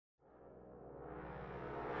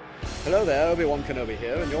Hello there, Obi-Wan Kenobi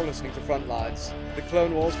here, and you're listening to Frontlines, the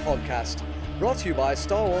Clone Wars podcast, brought to you by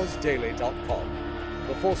StarWarsDaily.com.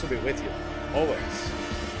 The Force will be with you, always.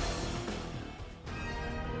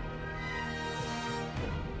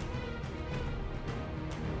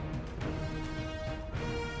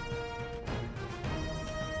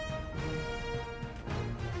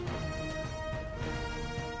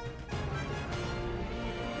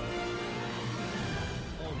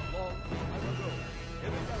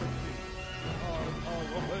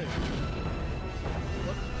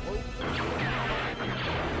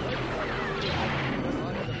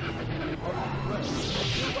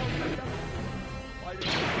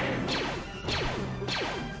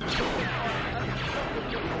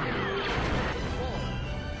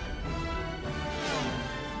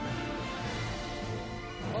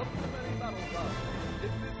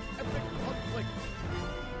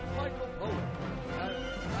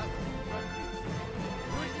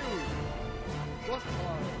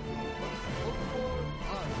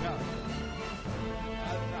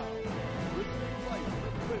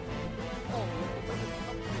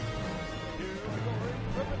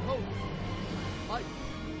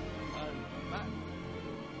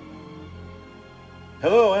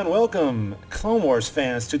 Hello and welcome, Clone Wars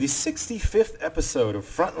fans, to the 65th episode of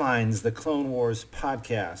Frontlines, the Clone Wars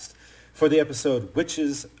podcast. For the episode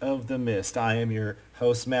Witches of the Mist, I am your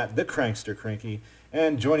host, Matt the Crankster Cranky,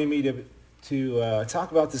 and joining me to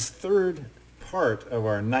talk about this third part of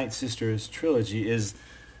our Night Sisters trilogy is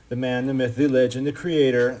the man, the myth, the legend, the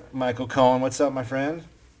creator, Michael Cohen. What's up, my friend?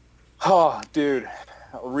 Oh, dude,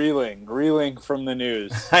 reeling from the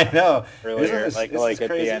news. I know. Earlier, like at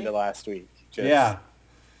crazy? the end of last week. Just yeah.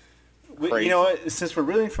 You know what? Since we're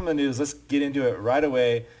reeling from the news, let's get into it right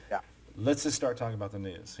away. Yeah. Let's just start talking about the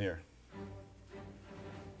news here.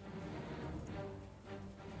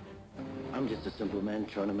 I'm just a simple man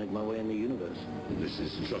trying to make my way in the universe. This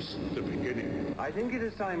is just the beginning. I think it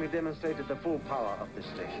is time we demonstrated the full power of this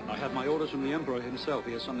station. I have my orders from the Emperor himself.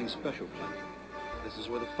 He has something special planned. This is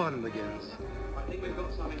where the fun begins. I think we've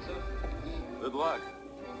got something, sir. Good luck.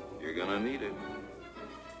 You're gonna need it.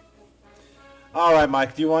 All right,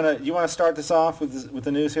 Mike. Do you want to start this off with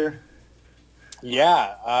the news here?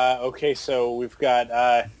 Yeah. Okay. So we've got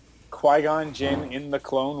Qui-Gon Jinn in the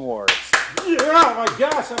Clone Wars. Yeah! Oh my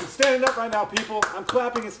gosh! I'm standing up right now, people. I'm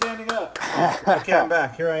clapping and standing up. Okay, I'm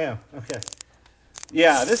back. Here I am. Okay.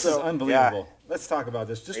 Yeah, this is unbelievable. Yeah. Let's talk about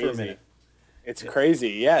this just for a minute. It's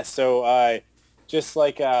crazy. Yeah. So just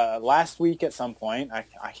like last week at some point, I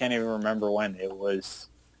can't even remember when it was.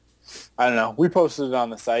 I don't know. We posted it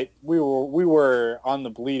on the site. We were on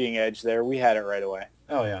the bleeding edge there. We had it right away.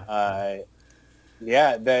 Oh yeah.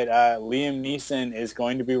 That Liam Neeson is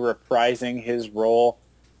going to be reprising his role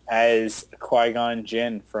as Qui-Gon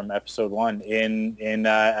Jinn from Episode 1 in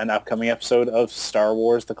an upcoming episode of Star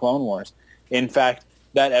Wars: The Clone Wars. In fact,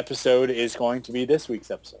 that episode is going to be this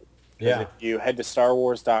week's episode. Yeah. If you head to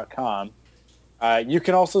StarWars.com, you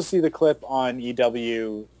can also see the clip on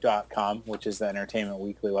EW.com, which is the Entertainment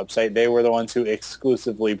Weekly website. They were the ones who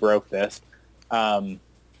exclusively broke this. But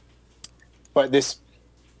this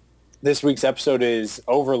week's episode is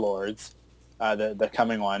Overlords, the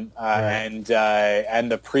coming one, right. and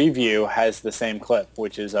the preview has the same clip,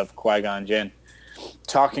 which is of Qui-Gon Jinn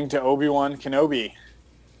talking to Obi-Wan Kenobi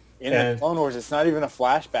in the Clone Wars. It's not even a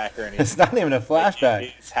flashback or anything. It's not even a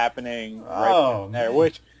flashback. It's happening right there,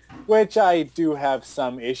 which I do have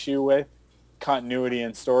some issue with, continuity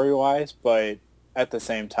and story-wise, but at the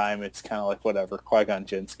same time, it's kind of like whatever. Qui-Gon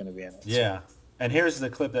Jinn's going to be in it. Yeah. And here's the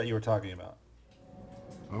clip that you were talking about.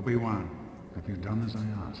 Obi-Wan, have you done as I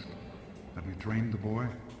asked? Have you trained the boy?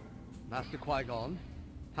 Master Qui-Gon,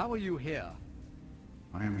 how are you here?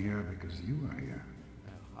 I am here because you are here.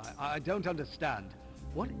 I don't understand.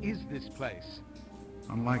 What is this place?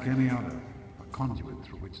 Unlike any other, a conduit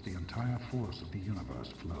through which the entire force of the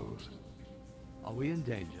universe flows. Are we in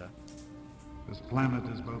danger? This planet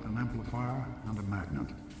is both an amplifier and a magnet.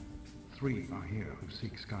 3 are here who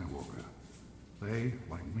seek Skywalker. They,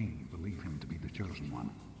 like me, believe him to be the chosen one.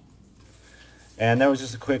 And that was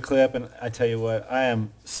just a quick clip, and I tell you what, I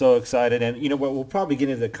am so excited. And you know what, we'll probably get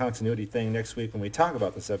into the continuity thing next week when we talk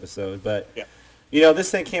about this episode. But Yeah. you know, this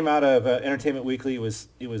thing came out of Entertainment Weekly.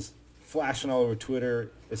 It was flashing all over Twitter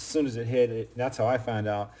as soon as it hit. That's how I found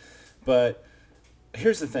out. But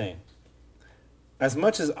here's the thing: as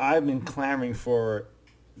much as I've been clamoring for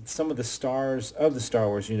some of the stars of the Star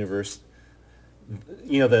Wars universe,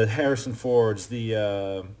 you know, the Harrison Fords,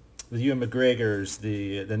 the Ewan McGregors,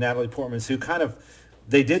 the Natalie Portmans, who kind of,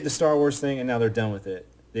 they did the Star Wars thing and now they're done with it.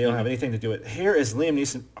 They don't have anything to do with it. Here is Liam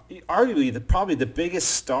Neeson, arguably probably the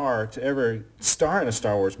biggest star to ever star in a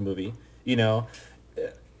Star Wars movie.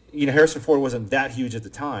 Harrison Ford wasn't that huge at the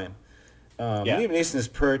time. Liam Neeson is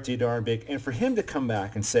pretty darn big. And for him to come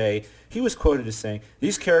back and say, he was quoted as saying,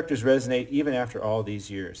 "These characters resonate even after all these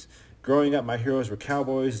years. Growing up, my heroes were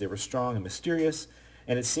cowboys. They were strong and mysterious,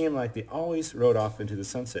 and it seemed like they always rode off into the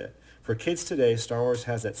sunset. For kids today, Star Wars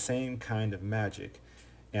has that same kind of magic,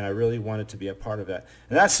 and I really wanted to be a part of that."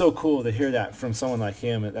 And that's so cool to hear that from someone like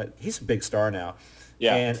him. He's a big star now.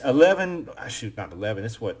 Yeah. And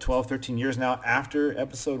 12, 13 years now after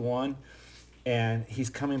Episode 1, and he's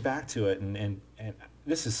coming back to it, and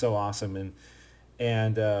this is so awesome.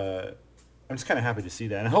 And I'm just kind of happy to see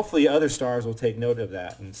that. And hopefully other stars will take note of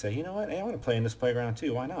that and say, you know what, hey, I want to play in this playground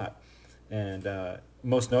too. Why not? And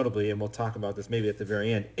most notably, and we'll talk about this maybe at the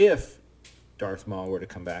very end, if Darth Maul were to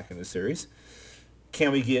come back in the series,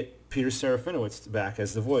 can we get Peter Serafinowicz back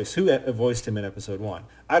as the voice? Who voiced him in Episode 1?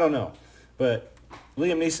 I don't know. But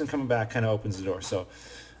Liam Neeson coming back kind of opens the door. So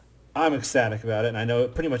I'm ecstatic about it, and I know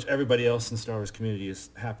pretty much everybody else in the Star Wars community is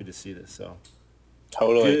happy to see this. So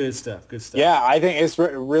totally. Good stuff. Yeah, I think it's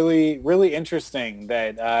really, really interesting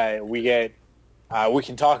that we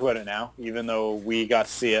can talk about it now, even though we got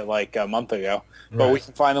to see it like a month ago. But Right. we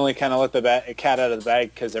can finally kind of let the cat out of the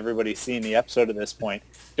bag because everybody's seen the episode at this point.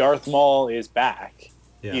 Darth Maul is back.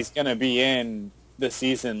 Yeah. He's going to be in the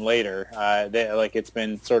season later. It's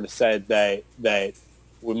been sort of said that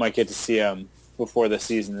we might get to see him before the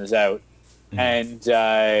season is out. And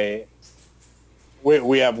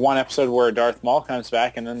we have one episode where Darth Maul comes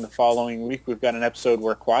back, and then the following week we've got an episode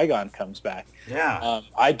where Qui-Gon comes back. Yeah.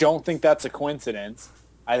 I don't think that's a coincidence.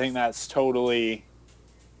 I think that's totally,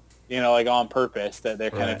 on purpose, that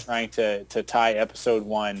they're kind of trying to tie Episode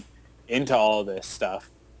 1 into all of this stuff.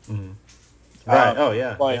 Mm-hmm. Right. Oh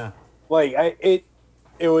yeah.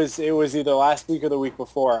 It was either last week or the week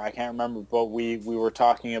before, I can't remember, but we were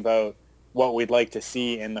talking about what we'd like to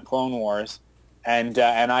see in the Clone Wars, and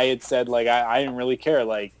I had said I didn't really care.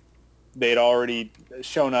 They'd already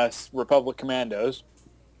shown us Republic Commandos,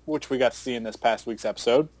 which we got to see in this past week's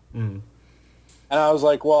episode, and I was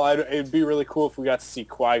like, well, it'd be really cool if we got to see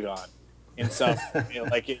Qui-Gon in some in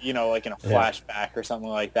a flashback or something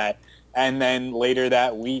like that. And then later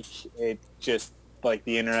that week, it just the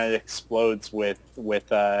internet explodes with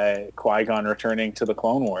Qui-Gon returning to the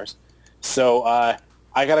Clone Wars. So I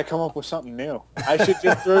got to come up with something new. I should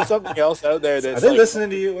just throw something else out there. That's Are they listening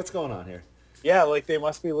to you? What's going on here? Yeah, they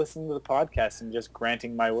must be listening to the podcast and just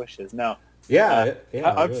granting my wishes. No. Yeah.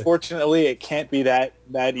 Unfortunately, it can't be that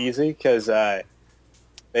easy because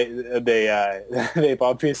they've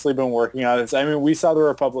obviously been working on this. I mean, we saw the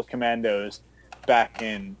Republic Commandos back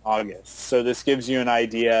in August, so this gives you an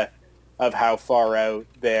idea of how far out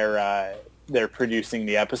they're producing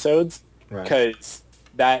the episodes, because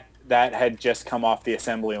that had just come off the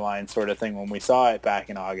assembly line sort of thing when we saw it back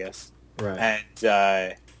in August, and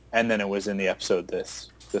then it was in the episode this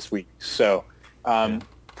week. So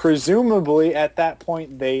presumably at that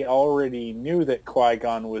point they already knew that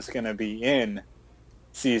Qui-Gon was going to be in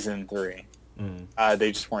season 3.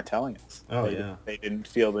 They just weren't telling us. They didn't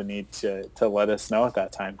feel the need to let us know at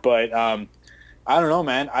that time. But I don't know,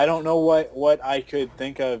 man. I don't know what I could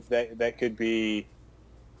think of that could be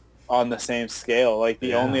on the same scale.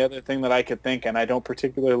 The only other thing that I could think, and I don't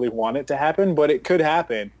particularly want it to happen, but it could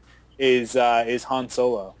happen, is Han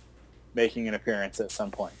Solo making an appearance at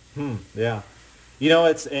some point. Yeah.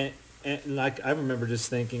 It's and I remember just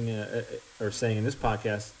thinking or saying in this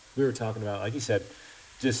podcast, we were talking about, like you said,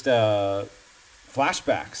 just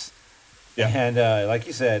flashbacks. Yeah. And like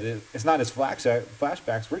you said, it's not just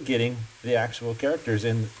flashbacks. We're getting the actual characters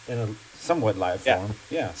in a somewhat live form.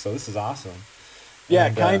 Yeah. So this is awesome. Yeah,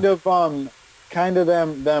 and, kind of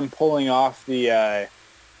them pulling off the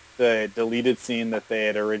deleted scene that they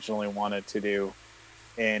had originally wanted to do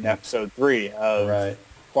in Episode 3 of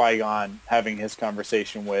Qui-Gon having his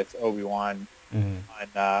conversation with Obi-Wan on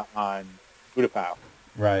Utapau.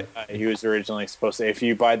 Right. He was originally supposed to. If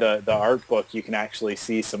you buy the art book, you can actually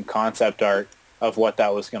see some concept art of what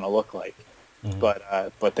that was going to look like. But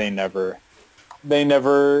they never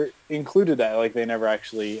included that. They never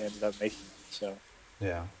actually ended up making it. So.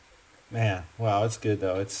 Yeah. Man, wow, it's good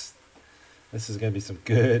though. This is going to be some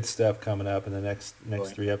good stuff coming up in the next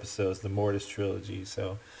 3 episodes, the Mortis trilogy.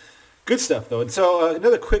 So good stuff though. And so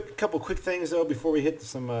another couple quick things though before we hit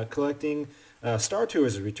some collecting. Star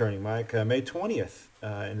Tours is returning, Mike, May 20th.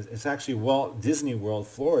 And it's actually Walt Disney World,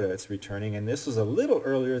 Florida. It's returning, and this was a little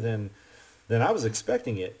earlier than I was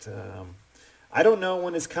expecting it. I don't know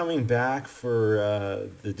when it's coming back for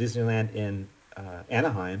the Disneyland in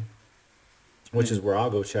Anaheim, which is where I'll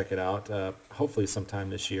go check it out, hopefully sometime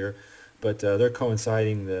this year. But they're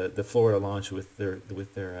coinciding the Florida launch with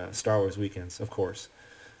their Star Wars weekends, of course.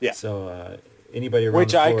 Yeah. So anybody around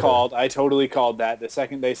Which I Florida, called. I totally called that. The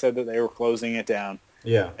second they said that they were closing it down,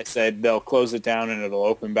 yeah, I said they'll close it down and it'll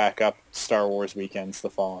open back up Star Wars weekends the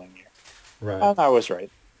following year. right. And I was right.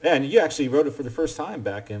 And you actually wrote it for the first time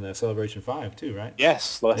back in Celebration 5 too, right?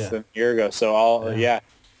 Yes, less than a year ago. So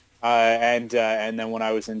and then when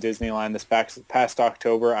I was in Disneyland this past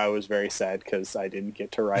October, I was very sad because I didn't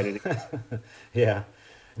get to ride it again. Yeah.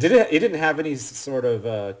 It didn't have any sort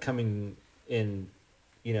of coming in,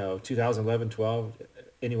 2011, 12,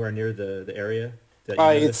 anywhere near the area? That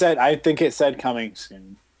I think it said coming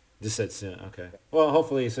soon. Just said soon, okay. Well,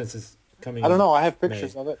 hopefully since it's coming I don't know. I have May.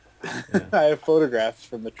 pictures of it. Yeah. I have photographs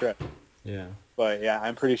from the trip. Yeah. But yeah,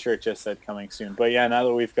 I'm pretty sure it just said coming soon. But yeah, now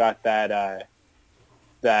that we've got that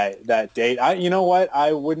that date, you know what?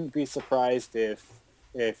 I wouldn't be surprised if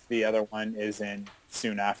the other one is in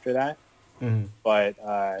soon after that. Mm-hmm. But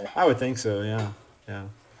I would think so, yeah.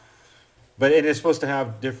 But it is supposed to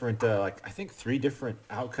have different, I think 3 different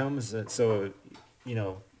outcomes. So,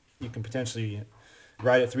 you can potentially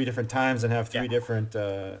ride it 3 different times and have 3 different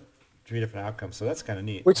outcomes. So that's kind of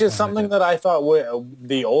neat. Which is something that I thought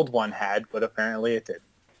the old one had, but apparently it didn't.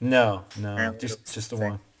 No, Apparently just the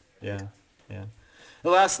one. Yeah. The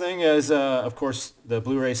last thing is, of course, the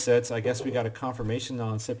Blu-ray sets. I guess we got a confirmation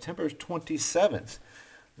on September 27th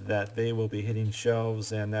that they will be hitting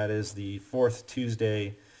shelves, and that is the 4th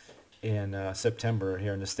Tuesday in September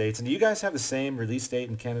here in the States. And do you guys have the same release date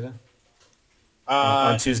in Canada?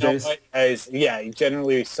 On Tuesdays?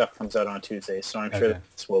 Generally stuff comes out on Tuesdays, so I'm sure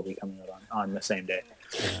this will be coming out on the same day.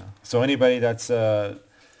 Yeah. So anybody that's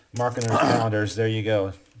marking their calendars, there you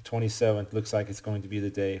go. 27th looks like it's going to be the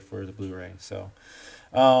day for the Blu-ray. So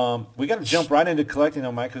we got to jump right into collecting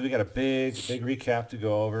though, Mike, because we got a big recap to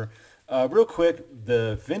go over. Real quick,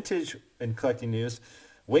 the vintage and collecting news.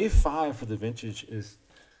 Wave 5 for the vintage is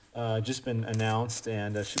just been announced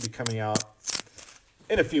and should be coming out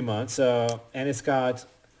in a few months. And it's got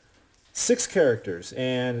 6 characters.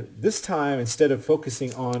 And this time, instead of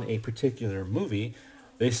focusing on a particular movie,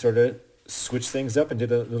 they sort of switched things up and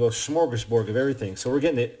did a little smorgasbord of everything. So we're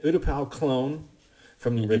getting the Utapau clone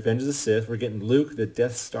from Revenge of the Sith. We're getting Luke, the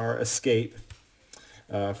Death Star escape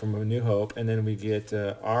from A New Hope. And then we get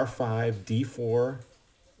R5-D4,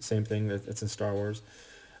 same thing that's in Star Wars.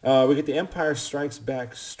 We get the Empire Strikes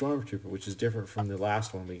Back Stormtrooper, which is different from the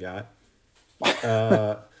last one we got.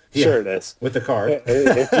 Sure it is. With the card.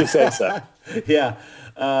 If you say so. Yeah.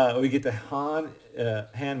 We get the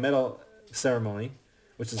hand medal ceremony,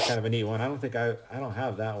 which is kind of a neat one. I don't think I don't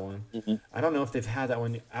have that one. Mm-hmm. I don't know if they've had that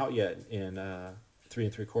one out yet in 3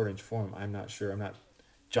 3/4 inch form. I'm not sure. I'm not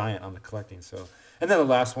giant on the collecting. So, and then the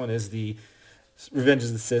last one is the Revenge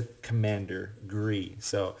of the Sith Commander Gree.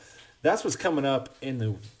 So that's what's coming up in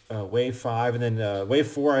the Wave 5. And then Wave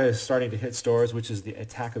 4 is starting to hit stores, which is the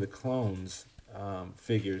Attack of the Clones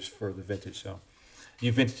figures for the vintage. So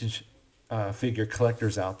you vintage figure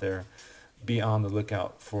collectors out there, be on the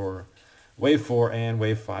lookout for Wave 4 and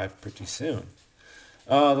Wave 5 pretty soon.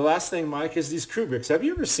 The last thing, Mike, is these Kubricks. Have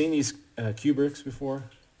you ever seen these Kubricks before?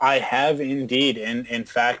 I have indeed. In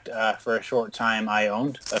fact, for a short time, I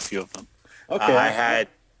owned a few of them. Okay.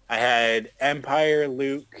 I had Empire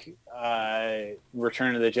Luke,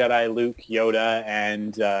 Return of the Jedi Luke, Yoda,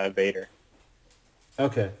 and Vader.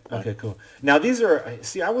 Okay, cool. Now these are,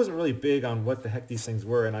 I wasn't really big on what the heck these things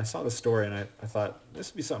were, and I saw the story, and I thought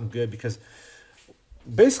this would be something good, because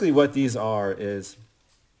basically what these are is,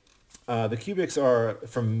 the Kubricks are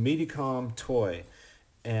from Medicom Toy,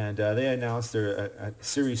 and they announced their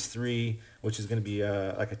Series 3, which is going to be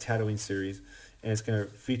like a Tatooine series, and it's going to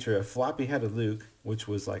feature a floppy-headed Luke, which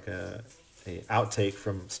was like a outtake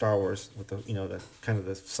from Star Wars with the the kind of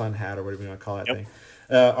the sun hat or whatever you want to call that thing.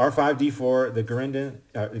 R5-D4, the Garandan,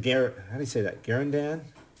 how do you say that? Garandan,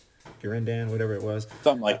 whatever it was.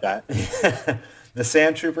 Something like that. The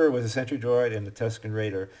Sand Trooper with the Sentry Droid and the Tusken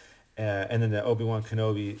Raider, and then the Obi-Wan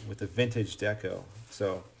Kenobi with the vintage deco.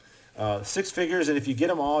 So 6 figures, and if you get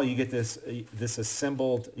them all, you get this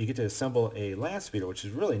assembled. You get to assemble a land speeder, which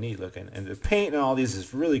is really neat looking, and the paint and all these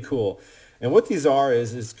is really cool. And what these are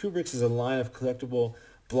is Kubricks is a line of collectible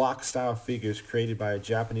block-style figures created by a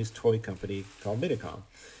Japanese toy company called Medicom.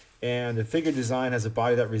 And the figure design has a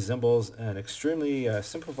body that resembles an extremely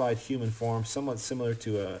simplified human form, somewhat similar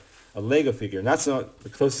to a Lego figure. And that's the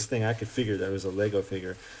closest thing I could figure that was a Lego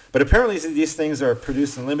figure. But apparently these things are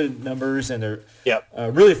produced in limited numbers, and they're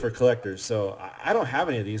really for collectors. So I don't have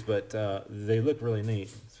any of these, but they look really neat.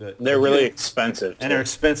 So, they're really expensive, too. And they're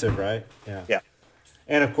expensive, right? Yeah. Yeah.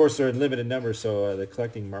 And of course, they're in limited numbers, so the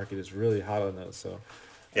collecting market is really hot on those. So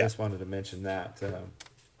I Yeah. just wanted to mention that.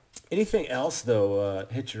 Anything else though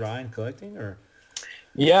hit your eye in collecting, or?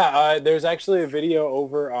 Yeah, there's actually a video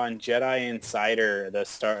over on Jedi Insider, the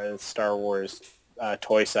Star Wars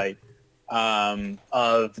toy site,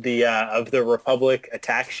 of the Republic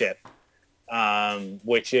attack ship,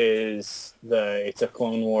 which is it's a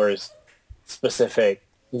Clone Wars specific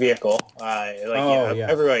vehicle.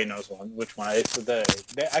 Everybody knows which one. It's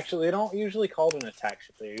they don't usually call it an attack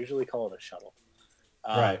ship. They usually call it a shuttle.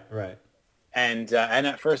 Right. And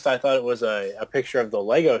at first I thought it was a picture of the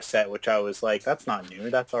Lego set, which I was like, that's not new.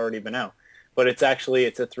 That's already been out. But it's a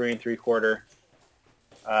 3 3/4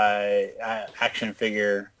 action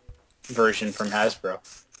figure version from Hasbro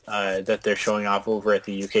that they're showing off over at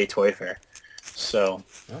the UK Toy Fair. So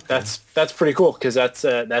that's pretty cool, because that's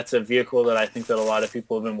a vehicle that I think that a lot of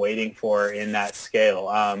people have been waiting for in that scale.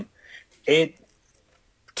 It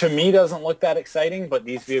to me doesn't look that exciting, but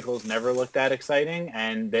these vehicles never look that exciting,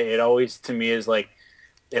 and it always to me is like,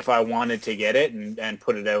 if I wanted to get it and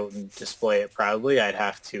put it out and display it proudly, I'd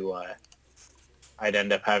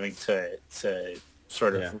end up having to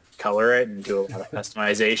sort of color it and do a lot of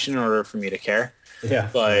customization in order for me to care. Yeah.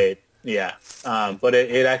 But but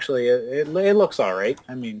it actually it looks all right.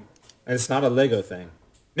 I mean, and it's not a Lego thing.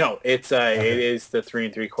 No, it is the 3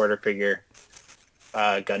 3/4 figure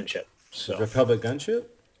gunship. So Republic gunship?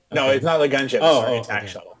 No, it's not the gunship. Sorry, attack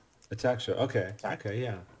shuttle. Attack shuttle. Okay. Okay.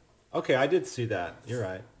 Yeah. Okay, I did see that. You're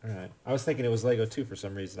right. All right. I was thinking it was Lego too for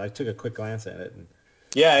some reason. I took a quick glance at it. And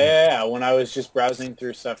yeah. When I was just browsing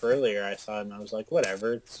through stuff earlier, I saw it and I was like,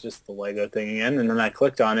 whatever. It's just the Lego thing again. And then I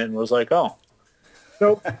clicked on it and was like, oh,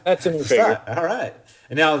 nope, that's a new figure. All right.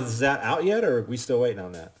 And now is that out yet, or are we still waiting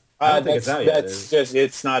on that? I don't think it's out yet.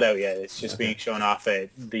 It's not out yet. It's just being shown off at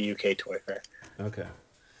the UK Toy Fair. Okay.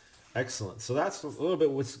 Excellent. So that's a little bit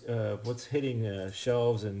what's hitting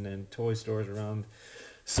shelves and toy stores around.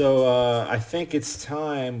 So I think it's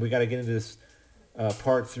time. We got to get into this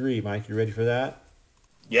part 3. Mike, you ready for that?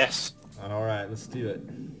 Yes. All right, let's do it.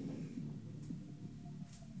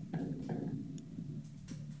 I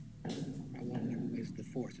want to learn ways of the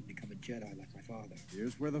Force and become a Jedi like my father.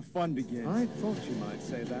 Here's where the fun begins. I thought you might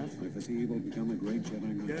say that. If it's evil, become a great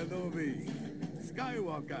Jedi Knight. Kenobi,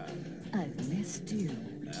 Skywalker. I've missed you.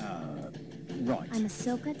 Right. I'm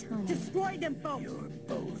Ahsoka Tano. Destroy them both. You're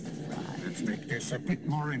both right. Let's make this a bit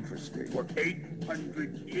more interesting. For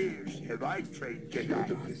 800 years have I trained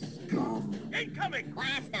Jedi. Scum. Incoming!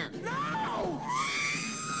 Blast them. No!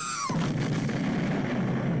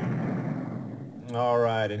 All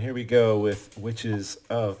right, and here we go with Witches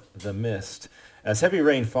of the Mist. As heavy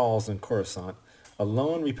rain falls on Coruscant, a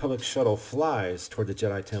lone Republic shuttle flies toward the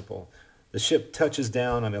Jedi Temple. The ship touches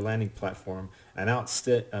down on a landing platform, and out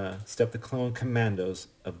step the clone commandos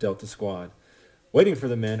of Delta Squad. Waiting for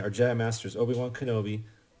the men are Jedi Masters Obi-Wan Kenobi,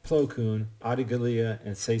 Plo Koon, Adi Gallia,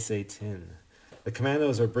 and Saesee Tiin. The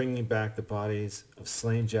commandos are bringing back the bodies of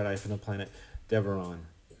slain Jedi from the planet Deveron.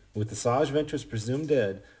 With the Asajj Ventress presumed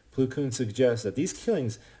dead, Plo Koon suggests that these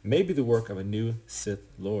killings may be the work of a new Sith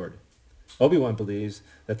Lord. Obi-Wan believes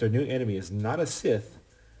that their new enemy is not a Sith,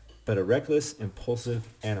 but a reckless, impulsive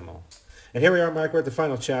animal. And here we are, Mike. We're at the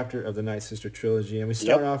final chapter of the Night Sister trilogy, and we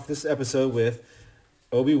start off this episode with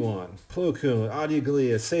Obi-Wan, Plo Koon, Adi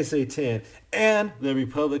Gallia, Saesee Tiin, and the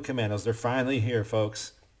Republic Commandos. They're finally here,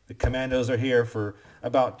 folks. The Commandos are here for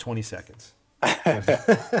about 20 seconds.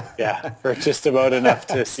 Yeah, for just about enough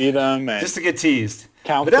to see them and just to get teased.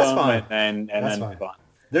 Count but that's them fine. and that's then fine. move on.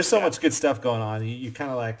 There's so much good stuff going on. You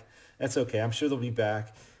kind of like, that's okay. I'm sure they'll be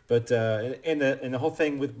back. But and the whole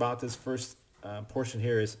thing about this first portion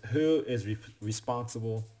here is who is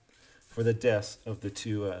responsible for the deaths of the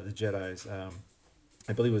two the Jedis.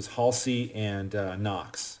 I believe it was Halsey and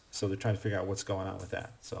Nox. So they're trying to figure out what's going on with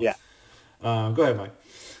that. So yeah. Go ahead, Mike.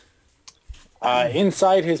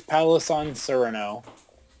 Inside his palace on Cyrano,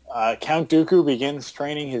 Count Dooku begins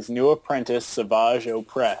training his new apprentice, Savage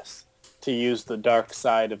Opress, to use the dark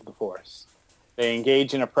side of the Force. They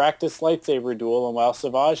engage in a practice lightsaber duel, and while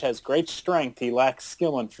Savage has great strength, he lacks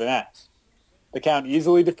skill and finesse. The Count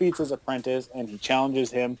easily defeats his apprentice, and he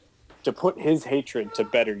challenges him to put his hatred to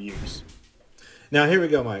better use. Now, here we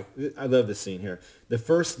go, Mike. I love this scene here. The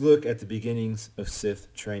first look at the beginnings of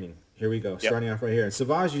Sith training. Here we go, starting off right here. And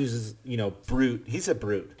Savage uses, brute. He's a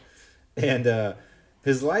brute. And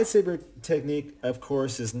his lightsaber technique, of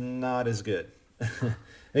course, is not as good.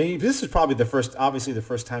 And this is probably the first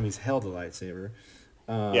time he's held a lightsaber.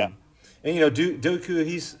 And Dooku,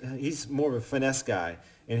 he's more of a finesse guy.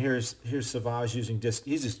 And here's Savage he's just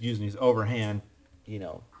using his overhand,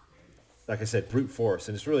 like I said, brute force,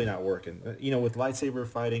 and it's really not working. With lightsaber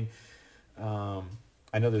fighting,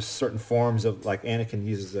 I know there's certain forms of, like Anakin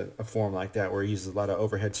uses a form like that where he uses a lot of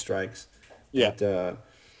overhead strikes. Yeah. But,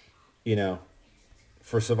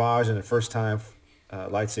 for Savage and the first time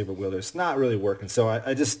lightsaber wielder, it's not really working. So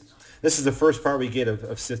this is the first part we get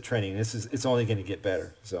of Sith training. It's only going to get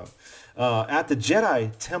better. So at the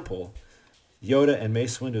Jedi Temple, Yoda and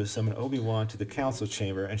Mace Windu summon Obi-Wan to the council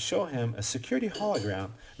chamber and show him a security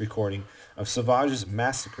hologram recording of Savage's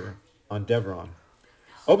massacre on Devron.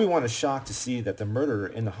 Obi-Wan is shocked to see that the murderer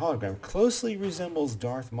in the hologram closely resembles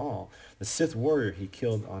Darth Maul, the Sith warrior he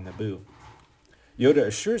killed on Naboo. Yoda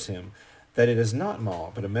assures him that it is not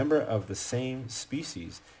Maul, but a member of the same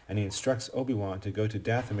species, and he instructs Obi-Wan to go to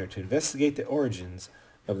Dathomir to investigate the origins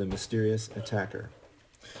of the mysterious attacker.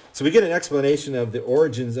 So we get an explanation of the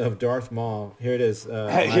origins of Darth Maul. Here it is.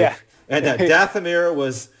 Yeah. And that Dathomir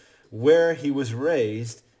was where he was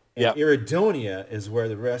raised, and Iridonia is where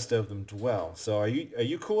the rest of them dwell. So are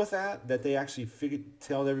you cool with that? That they actually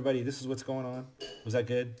tell everybody this is what's going on? Was that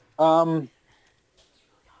good?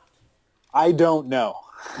 I don't know.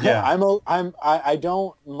 Yeah. I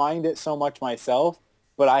don't mind it so much myself,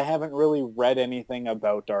 but I haven't really read anything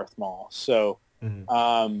about Darth Maul. So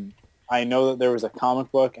I know that there was a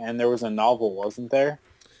comic book and there was a novel, wasn't there,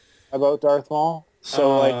 about Darth Maul?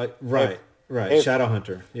 So right.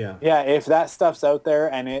 Shadowhunter. Yeah. Yeah, if that stuff's out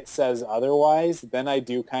there and it says otherwise, then I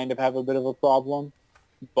do kind of have a bit of a problem.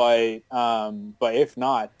 But if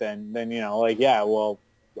not, then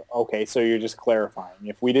okay, so you're just clarifying.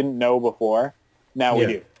 If we didn't know before, now we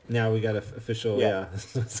do. Now we got official,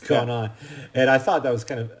 what's going on. And I thought that was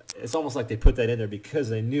it's almost like they put that in there because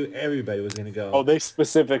they knew everybody was going to go. Oh, they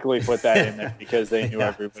specifically put that in there because they knew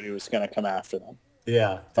everybody was going to come after them.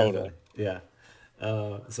 Yeah, totally. Yeah.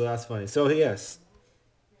 So that's funny. So yes,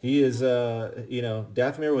 he is,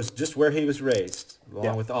 Dathomir was just where he was raised,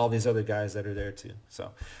 along with all these other guys that are there too.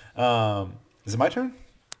 So, is it my turn?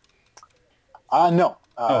 No.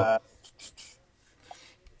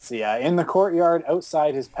 So in the courtyard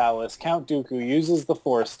outside his palace, Count Dooku uses the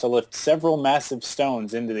Force to lift several massive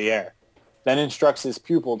stones into the air, then instructs his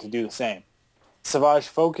pupil to do the same. Savage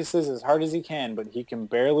focuses as hard as he can, but he can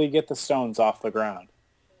barely get the stones off the ground.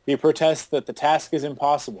 He protests that the task is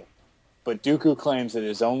impossible, but Dooku claims it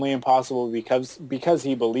is only impossible because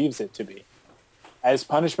he believes it to be. As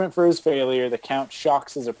punishment for his failure, the Count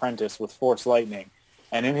shocks his apprentice with Force lightning,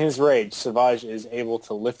 and in his rage, Savage is able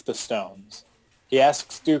to lift the stones. He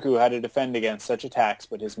asks Dooku how to defend against such attacks,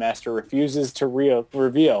 but his master refuses to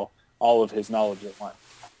reveal all of his knowledge at once.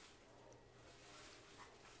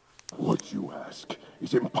 What you ask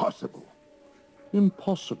is impossible.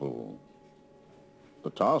 Impossible? The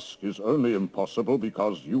task is only impossible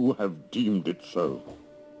because you have deemed it so.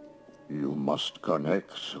 You must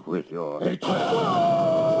connect with your hatred.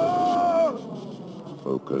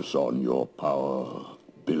 Focus on your power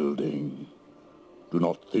building. Do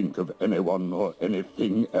not think of anyone or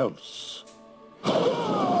anything else.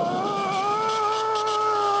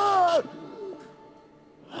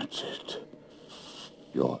 That's it.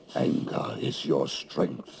 Your anger is your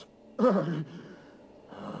strength. I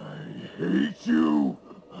hate you.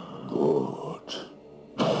 Good.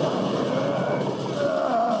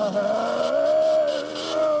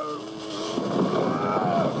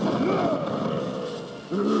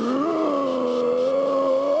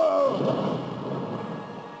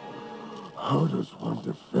 How does one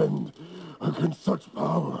defend against such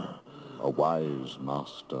power? A wise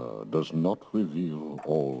master does not reveal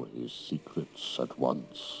all his secrets at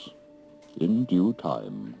once. In due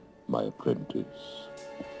time, my apprentice.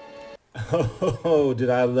 Oh, did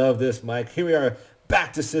I love this, Mike. Here we are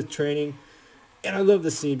back to Sith training. And I love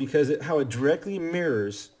this scene because how it directly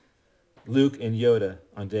mirrors Luke and Yoda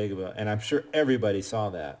on Dagobah. And I'm sure everybody saw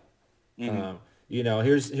that. Mm-hmm.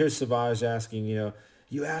 Here's Savage asking,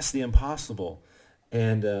 you asked the impossible.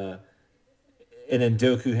 And then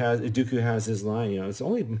Dooku has his line, it's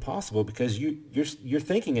only impossible because you're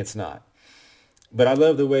thinking it's not. But I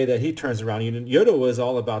love the way that he turns around. Yoda was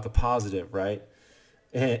all about the positive, right?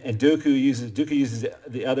 And Dooku uses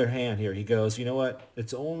the other hand here. He goes, you know what?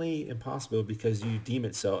 It's only impossible because you deem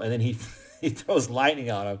it so. And then he throws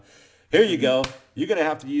lightning on him. Here you go. You're going to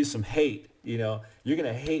have to use some hate. You're going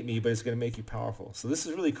to hate me, but it's going to make you powerful. So this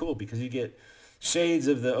is really cool because you get shades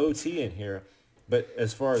of the OT in here. But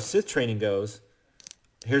as far as Sith training goes,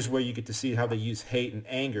 here's where you get to see how they use hate and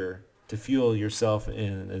anger to fuel yourself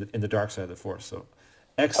in the dark side of the Force. So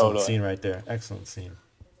excellent scene right there. Excellent scene.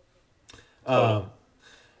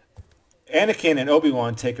 Anakin and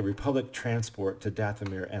Obi-Wan take a Republic transport to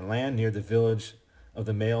Dathomir and land near the village of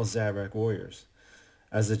the male Zabrak warriors.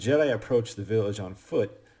 As the Jedi approach the village on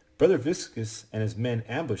foot, Brother Viscus and his men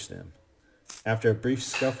ambush them. After a brief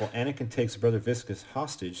scuffle, Anakin takes Brother Viscus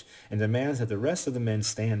hostage and demands that the rest of the men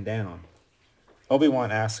stand down.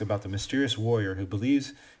 Obi-Wan asks about the mysterious warrior who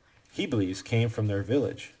he believes came from their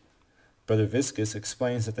village. Brother Viscus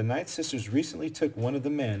explains that the Night Sisters recently took one of the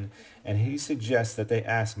men, and he suggests that they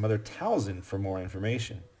ask Mother Talzin for more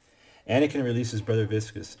information. Anakin releases Brother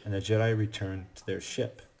Viscus, and the Jedi return to their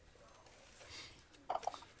ship.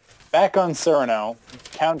 Back on Cyrano,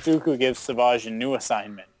 Count Dooku gives Savage a new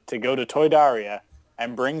assignment, to go to Toydaria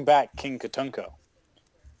and bring back King Katunko.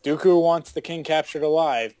 Dooku wants the king captured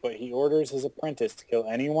alive, but he orders his apprentice to kill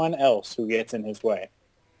anyone else who gets in his way.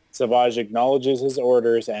 Savage acknowledges his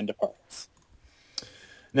orders and departs.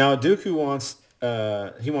 Now, Dooku wants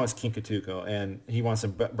King Katunko, and he wants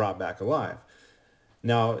him brought back alive.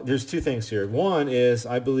 Now, there's two things here. One is,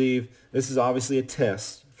 I believe this is obviously a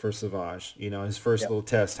test for Savage. You know, his first little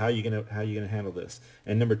test. How are you gonna handle this?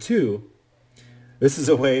 And number two, this is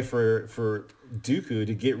a way for Dooku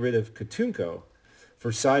to get rid of Katunko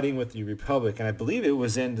for siding with the Republic. And I believe it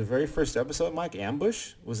was in the very first episode, Mike,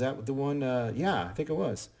 Ambush? Was that the one? Yeah, I think it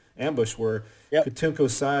was. Ambush, where Katunko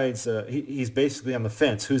sides. He's basically on the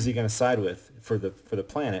fence. Who's he going to side with for the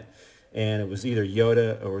planet? And it was either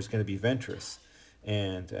Yoda or it was going to be Ventress.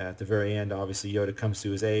 And at the very end, obviously, Yoda comes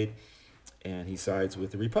to his aid, and he sides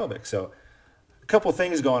with the Republic. So a couple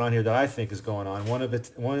things going on here that I think is going on. One,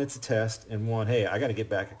 it's a test, and one, hey, I got to get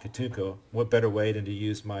back at Katunko. What better way than to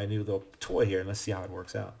use my new little toy here, and let's see how it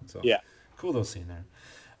works out. So yeah, cool little scene there.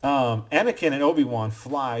 Anakin and Obi-Wan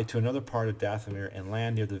fly to another part of Dathomir and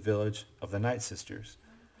land near the village of the Night Sisters.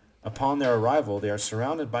 Upon their arrival, they are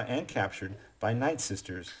surrounded by and captured by Night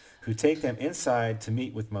Sisters, who take them inside to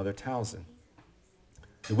meet with Mother Talzin.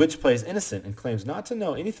 The witch plays innocent and claims not to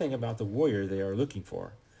know anything about the warrior they are looking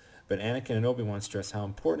for. But Anakin and Obi-Wan stress how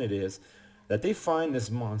important it is that they find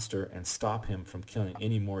this monster and stop him from killing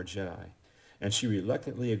any more Jedi, and she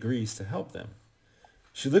reluctantly agrees to help them.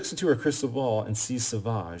 She looks into her crystal ball and sees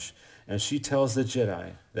Savage, and she tells the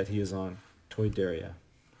Jedi that he is on Toydaria.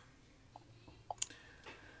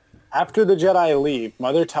 After the Jedi leave,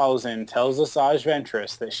 Mother Talzin tells Asajj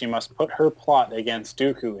Ventress that she must put her plot against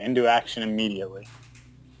Dooku into action immediately.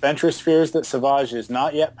 Ventress fears that Savage is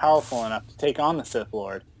not yet powerful enough to take on the Sith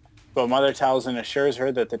Lord, but Mother Talzin assures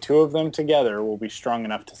her that the two of them together will be strong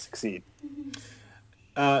enough to succeed.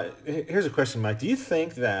 Here's a question, Mike. Do you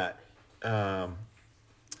think that Mother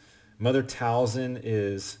Talzin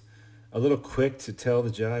is a little quick to tell the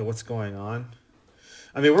Jedi what's going on?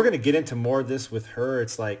 I mean, we're going to get into more of this with her.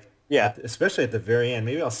 It's like, yeah, especially at the very end.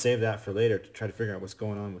 Maybe I'll save that for later to try to figure out what's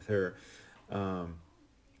going on with her.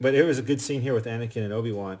 But it was a good scene here with Anakin and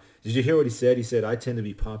Obi-Wan. Did you hear what he said? He said, I tend to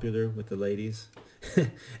be popular with the ladies.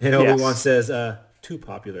 And Obi-Wan says, too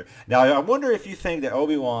popular. Now, I wonder if you think that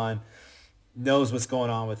Obi-Wan knows what's going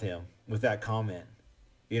on with him with that comment.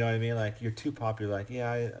 You know what I mean? Like, you're too popular. Like,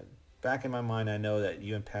 yeah, back in my mind, I know that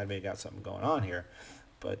you and Padme got something going on here.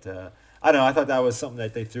 But I don't know. I thought that was something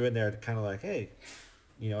that they threw in there to kind of like, hey,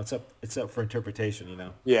 you know, it's up for interpretation, you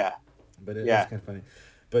know? Yeah. But it's kind of funny.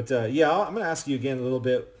 But, I'm going to ask you again a little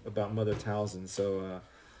bit about Mother Talzin, so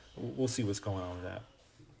we'll see what's going on with that.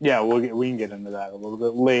 Yeah, we can get into that a little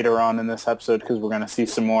bit later on in this episode because we're going to see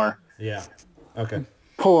some more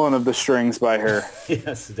pulling of the strings by her.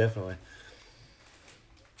 Yes, definitely.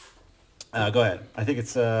 Go ahead. I think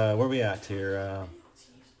it's, where are we at here?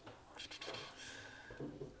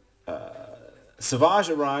 Savage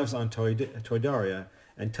arrives on Toydaria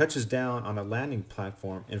and touches down on a landing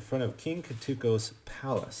platform in front of King Katunko's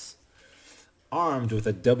palace. Armed with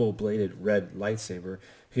a double-bladed red lightsaber,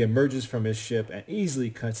 he emerges from his ship and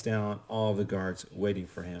easily cuts down all the guards waiting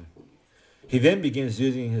for him. He then begins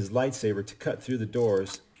using his lightsaber to cut through the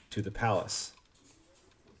doors to the palace.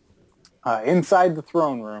 Inside the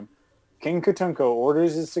throne room, King Katunko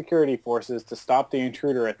orders his security forces to stop the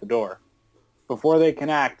intruder at the door. Before they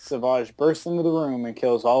can act, Savage bursts into the room and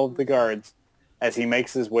kills all of the guards as he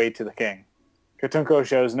makes his way to the king. Katunko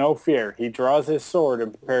shows no fear. He draws his sword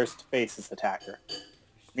and prepares to face his attacker.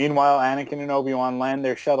 Meanwhile, Anakin and Obi-Wan land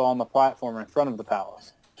their shuttle on the platform in front of the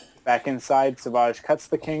palace. Back inside, Savage cuts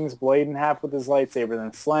the king's blade in half with his lightsaber,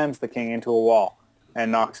 then slams the king into a wall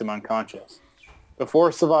and knocks him unconscious.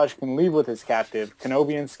 Before Savage can leave with his captive,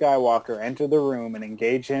 Kenobi and Skywalker enter the room and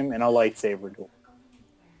engage him in a lightsaber duel.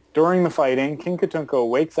 During the fighting, King Katunko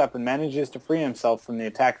wakes up and manages to free himself from the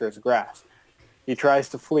attacker's grasp. He tries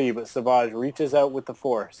to flee, but Savage reaches out with the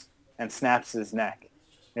Force and snaps his neck.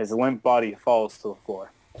 His limp body falls to the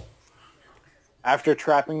floor. After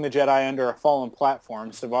trapping the Jedi under a fallen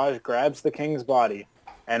platform, Savage grabs the king's body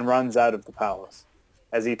and runs out of the palace.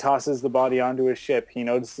 As he tosses the body onto his ship, he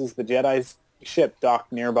notices the Jedi's ship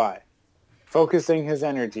docked nearby. Focusing his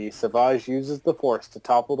energy, Savage uses the Force to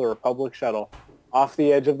topple the Republic shuttle off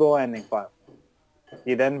the edge of the landing platform.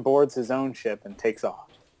 He then boards his own ship and takes off.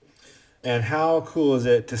 And how cool is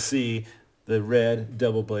it to see the red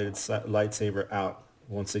double-bladed lightsaber out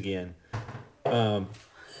once again?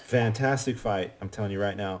 Fantastic fight, I'm telling you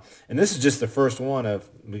right now. And this is just the first one of,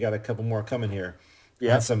 we got a couple more coming here.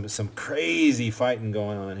 Yeah. Some crazy fighting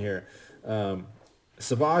going on here.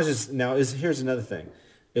 Savage here's another thing.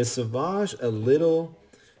 Is Savage a little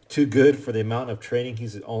too good for the amount of training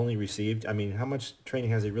he's only received? I mean, how much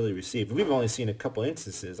training has he really received? We've only seen a couple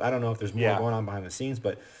instances. I don't know if there's more going on behind the scenes,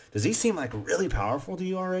 but does he seem like really powerful to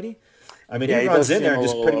you already? I mean, he runs in there and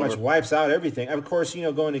just pretty much wipes out everything. Of course,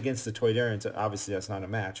 going against the Toydarians, obviously that's not a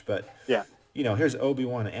match. But, here's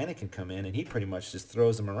Obi-Wan and Anakin come in, and he pretty much just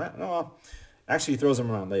throws them around. No, actually, he throws them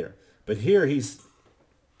around later. But here he's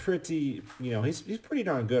pretty, he's pretty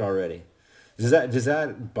darn good already. Does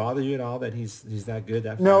that bother you at all that he's that good,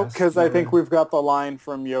 that fast? No, because I think we've got the line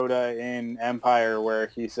from Yoda in Empire where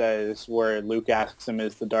he says, where Luke asks him,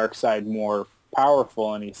 is the dark side more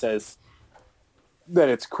powerful? And he says that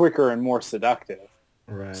it's quicker and more seductive.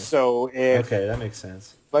 Right. So okay, that makes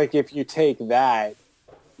sense. Like if you take that,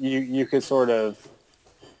 you could sort of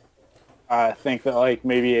think that like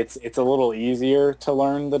maybe it's a little easier to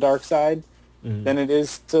learn the dark side than it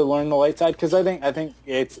is to learn the light side, because I think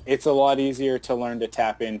it's a lot easier to learn to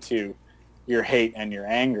tap into your hate and your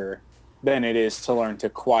anger than it is to learn to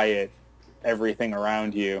quiet everything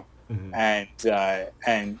around you and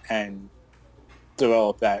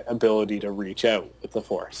develop that ability to reach out with the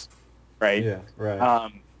Force, right? Yeah,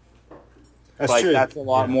 right. That's true. That's a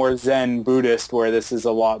lot more Zen Buddhist, where this is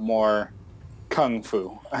a lot more kung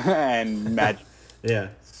fu and magic. Yeah.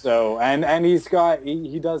 So and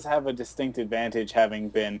he does have a distinct advantage, having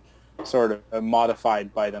been sort of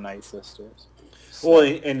modified by the Night Sisters. So.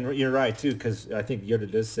 Well, and you're right too, because I think Yoda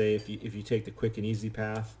does say if you take the quick and easy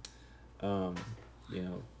path,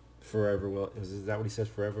 forever will, is that what he says?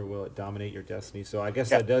 Forever will it dominate your destiny. So I guess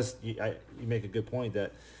that does. You make a good point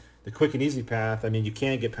that the quick and easy path. I mean, you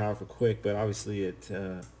can get powerful quick, but obviously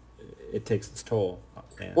it takes its toll.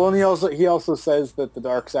 Well, and he also says that the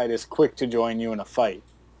dark side is quick to join you in a fight.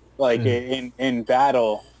 Like in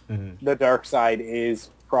battle, the dark side is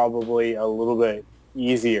probably a little bit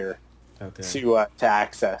easier to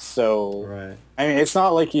access. So I mean, it's not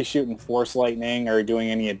like he's shooting force lightning or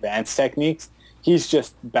doing any advanced techniques. He's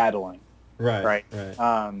just battling, right.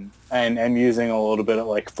 And using a little bit of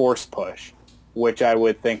like force push, which I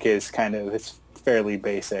would think is it's fairly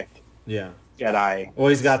basic. Yeah. Jedi. Well,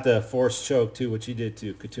 he's got the force choke too, which he did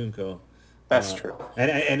to Katunko. That's true.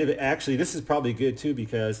 And actually, this is probably good too,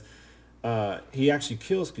 because he actually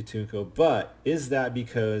kills Katunko. But is that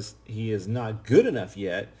because he is not good enough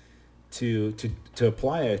yet to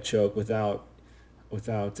apply a choke without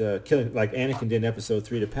killing, like Anakin did in Episode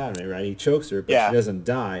 3 to Padme, right? He chokes her, but she doesn't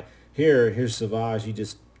die. Here's Savage. He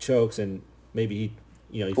just chokes, and maybe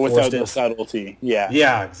he without the subtlety. Yeah.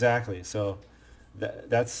 Yeah, exactly. So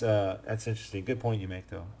that's interesting. Good point you make,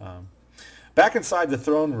 though. Back inside the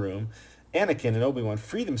throne room, Anakin and Obi-Wan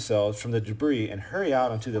free themselves from the debris and hurry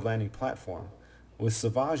out onto the landing platform. With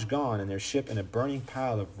Savage gone and their ship in a burning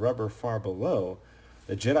pile of rubber far below,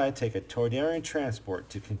 the Jedi take a Toydarian transport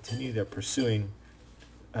to continue pursuing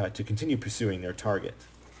their target.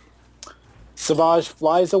 Savage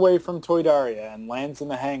flies away from Toydaria and lands in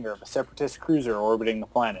the hangar of a Separatist cruiser orbiting the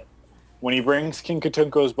planet. When he brings King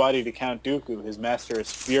Katunko's body to Count Dooku, his master is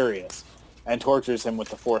furious and tortures him with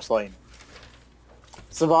the Force lightning.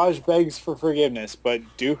 Savage begs for forgiveness, but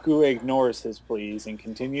Dooku ignores his pleas and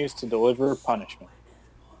continues to deliver punishment.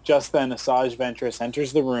 Just then, Asajj Ventress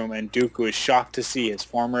enters the room, and Dooku is shocked to see his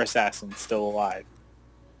former assassin still alive.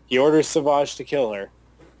 He orders Savage to kill her,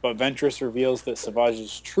 but Ventress reveals that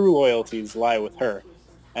Savage's true loyalties lie with her,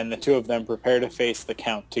 and the two of them prepare to face the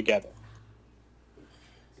Count together.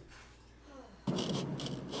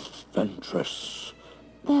 Ventress.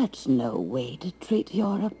 That's no way to treat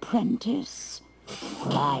your apprentice.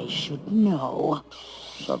 I should know.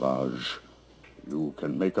 Savage, you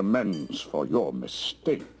can make amends for your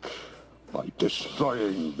mistake by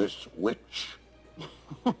destroying this witch.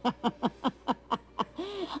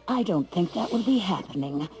 I don't think that will be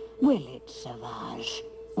happening, will it, Savage?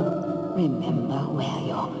 Remember where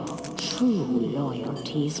your true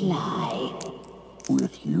loyalties lie.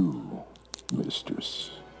 With you,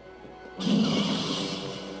 mistress.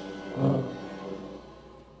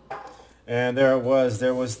 And there was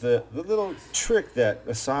the little trick that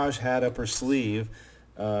Asajj had up her sleeve.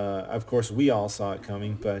 Of course, we all saw it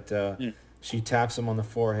coming, but She taps him on the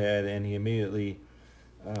forehead, and he immediately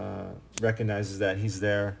recognizes that he's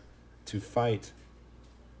there to fight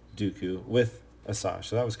Dooku with Asajj.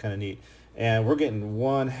 So that was kind of neat. And we're getting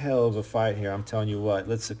one hell of a fight here. I'm telling you what.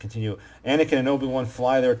 Let's continue. Anakin and Obi-Wan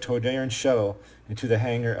fly their Toydaran shuttle into the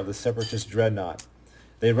hangar of the Separatist dreadnought.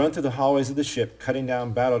 They run through the hallways of the ship, cutting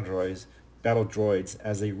down battle droids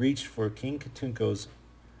as they reach for King Katunko's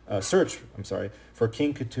for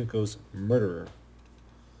King Katunko's murderer.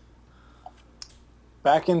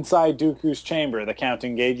 Back inside Dooku's chamber, the Count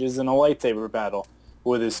engages in a lightsaber battle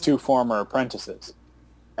with his 2 former apprentices.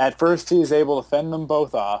 At first, he is able to fend them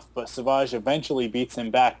both off, but Savage eventually beats him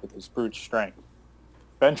back with his brute strength.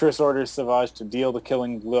 Ventress orders Savage to deal the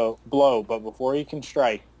killing blow, but before he can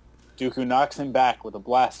strike, Dooku knocks him back with a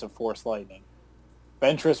blast of Force lightning.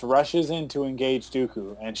 Ventress rushes in to engage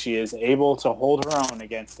Dooku, and she is able to hold her own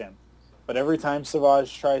against him. But every time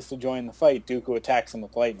Savage tries to join the fight, Dooku attacks him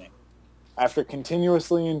with lightning. After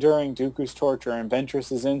continuously enduring Dooku's torture and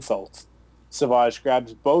Ventress's insults, Savage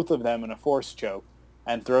grabs both of them in a Force choke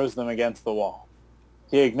and throws them against the wall.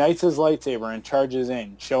 He ignites his lightsaber and charges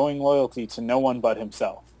in, showing loyalty to no one but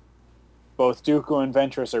himself. Both Dooku and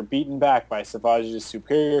Ventress are beaten back by Savage's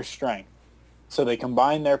superior strength, so they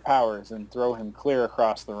combine their powers and throw him clear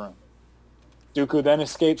across the room. Dooku then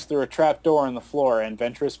escapes through a trap door in the floor, and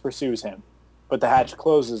Ventress pursues him, but the hatch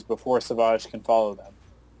closes before Savage can follow them.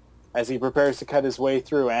 As he prepares to cut his way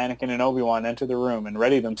through, Anakin and Obi-Wan enter the room and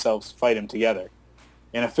ready themselves to fight him together.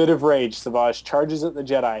 In a fit of rage, Savage charges at the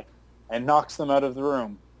Jedi and knocks them out of the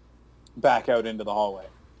room, back out into the hallway.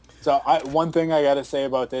 So one thing I got to say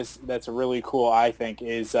about this that's really cool, I think,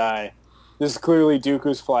 is this is clearly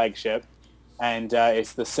Dooku's flagship, and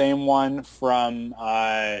it's the same one from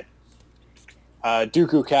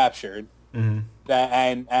Dooku Captured. Mm-hmm.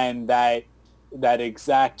 That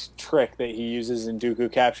exact trick that he uses in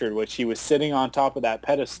Dooku Captured, which he was sitting on top of that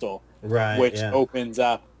pedestal, right, which opens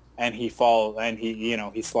up and he falls and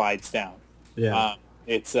he slides down. Yeah,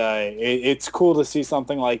 it's cool to see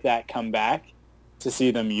something like that come back, to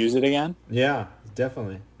see them use it again. Yeah,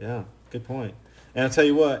 definitely. Yeah, good point. And I'll tell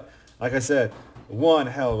you what, like I said, one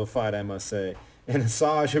hell of a fight, I must say. And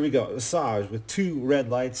Asajj, here we go. Asajj with 2 red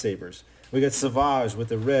lightsabers. We got Savage with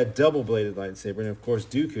the red double-bladed lightsaber, and of course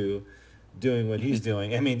Dooku doing what he's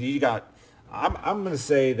doing. I mean, you got. I'm going to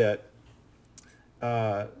say that.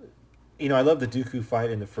 I love the Dooku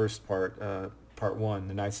fight in the first part 1,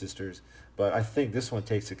 the Night Sisters, but I think this one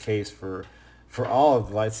takes a case for all of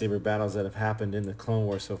the lightsaber battles that have happened in the Clone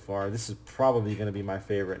Wars so far. This is probably going to be my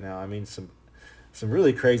favorite now. I mean, some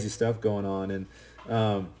really crazy stuff going on, and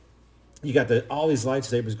you got all these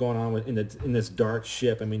lightsabers going on in this dark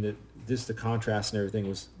ship. I mean, the contrast and everything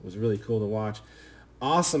was really cool to watch.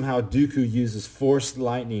 Awesome how Dooku uses Force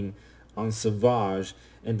lightning on Savage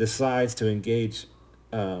and decides to engage.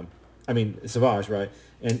 Savage, right?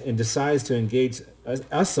 And decides to engage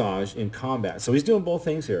Asajj in combat. So he's doing both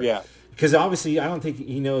things here. Yeah. Because obviously, I don't think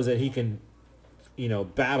he knows that he can,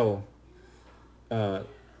 battle.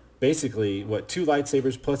 Basically, 2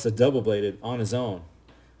 lightsabers plus a double-bladed on his own.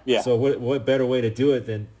 Yeah. So what better way to do it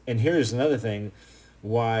than? And here's another thing,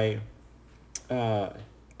 why.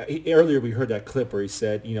 Earlier we heard that clip where he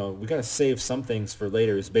said, we got to save some things for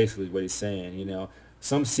later. Is basically what he's saying.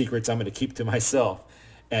 Some secrets I'm going to keep to myself.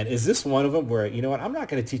 And is this one of them where, I'm not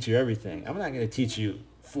going to teach you everything. I'm not going to teach you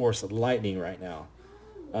Force lightning right now.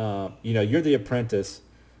 You're the apprentice.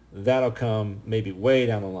 That'll come maybe way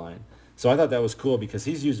down the line. So I thought that was cool because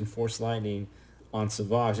he's using Force lightning on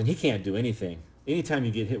Savage, and he can't do anything. Anytime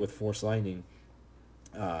you get hit with Force lightning,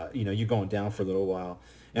 you're going down for a little while.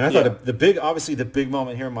 And I thought the big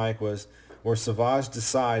moment here, Mike, was where Savage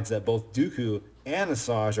decides that both Dooku and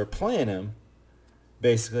Asajj are playing him,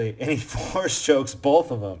 basically, and he Force chokes both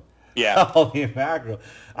of them. Yeah. Holy mackerel.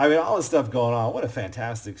 I mean, all this stuff going on. What a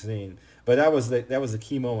fantastic scene. But that was the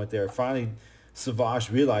key moment there. Finally, Savage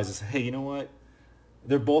realizes, hey, you know what?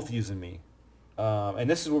 They're both using me. And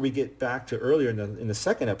this is where we get back to earlier in the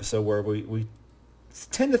second episode where we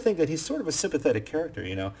tend to think that he's sort of a sympathetic character,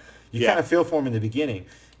 You kind of feel for him in the beginning.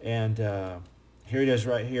 And here he is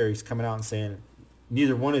right here. He's coming out and saying,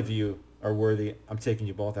 neither one of you are worthy. I'm taking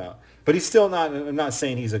you both out. But he's still not, I'm not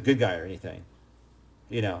saying he's a good guy or anything.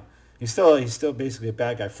 He's still basically a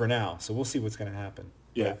bad guy for now. So we'll see what's going to happen.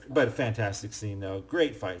 Yeah. But a fantastic scene, though.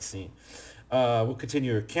 Great fight scene. We'll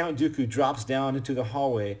continue. Count Dooku drops down into the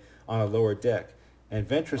hallway on a lower deck, and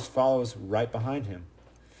Ventress follows right behind him.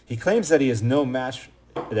 He claims that she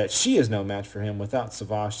is no match for him without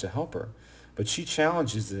Savage to help her, but she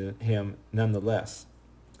challenges him nonetheless.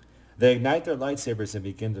 They ignite their lightsabers and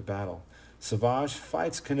begin the battle. Savage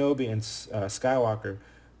fights Kenobi and Skywalker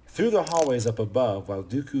through the hallways up above while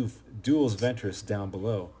Dooku duels Ventress down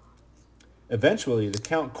below. Eventually, the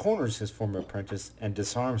Count corners his former apprentice and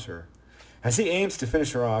disarms her. As he aims to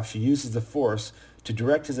finish her off, she uses the Force to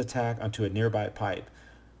direct his attack onto a nearby pipe.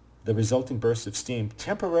 The resulting burst of steam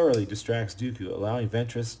temporarily distracts Dooku, allowing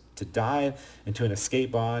Ventress to dive into an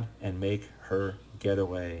escape pod and make her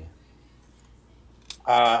getaway.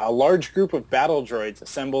 A large group of battle droids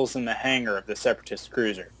assembles in the hangar of the Separatist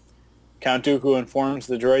cruiser. Count Dooku informs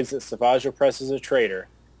the droids that Savage Opress is a traitor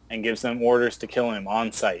and gives them orders to kill him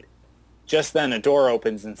on sight. Just then, a door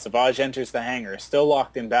opens and Savage enters the hangar, still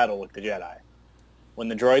locked in battle with the Jedi. When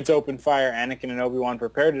the droids open fire, Anakin and Obi-Wan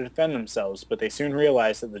prepare to defend themselves, but they soon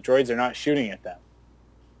realize that the droids are not shooting at them.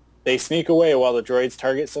 They sneak away while the droids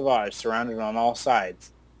target Savage, surrounded on all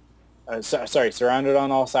sides. Savage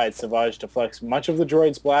deflects much of the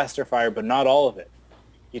droid's blaster fire, but not all of it.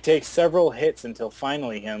 He takes several hits until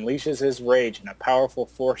finally he unleashes his rage in a powerful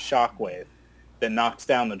Force shockwave that knocks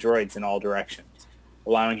down the droids in all directions,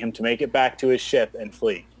 allowing him to make it back to his ship and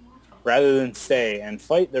flee. Rather than stay and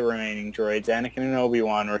fight the remaining droids, Anakin and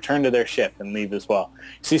Obi-Wan return to their ship and leave as well.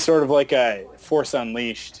 You see sort of like a Force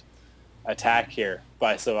Unleashed attack here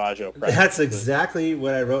by Savage Opress. That's exactly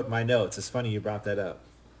what I wrote in my notes. It's funny you brought that up.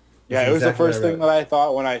 Yeah, it was the first thing that I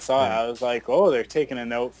thought when I saw it. I was like, oh, they're taking a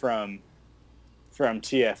note from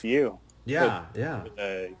TFU. Yeah. With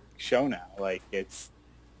the show now. Like,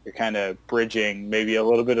 you're kind of bridging maybe a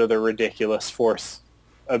little bit of the ridiculous Force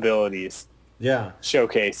abilities. Yeah.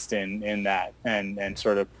 Showcased in that, and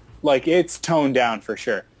sort of, like, it's toned down for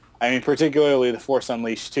sure. I mean, particularly the Force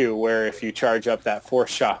Unleashed 2, where if you charge up that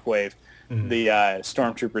Force shockwave, the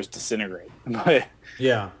stormtroopers disintegrate. But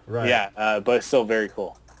yeah, right. Yeah, but it's still very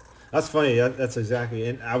cool. That's funny. That's exactly.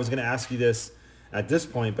 And I was going to ask you this at this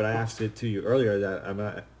point, but I asked it to you earlier.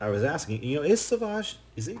 That I was asking. Is Savage,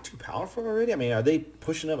 is he too powerful already? I mean, are they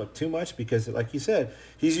pushing him up too much? Because, like you said,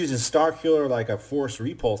 he's using Starkiller like a Force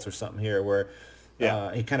repulse or something here, where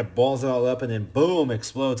he kind of balls it all up and then boom,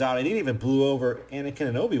 explodes out. And he even blew over Anakin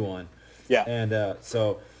and Obi-Wan. Yeah. And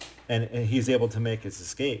so he's able to make his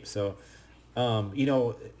escape. So, a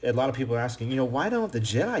lot of people are asking, why don't the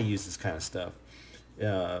Jedi use this kind of stuff?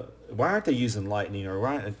 Why aren't they using lightning, or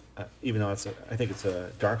why? Even though I think it's a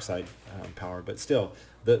dark side power, but still,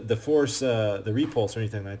 the Force, the repulse or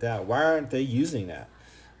anything like that. Why aren't they using that?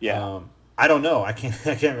 Yeah, I don't know. I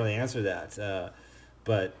can't really answer that.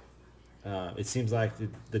 But it seems like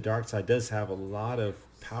the dark side does have a lot of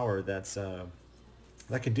power that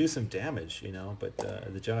can do some damage, But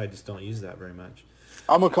the Jedi just don't use that very much.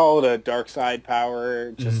 I'm gonna call it a dark side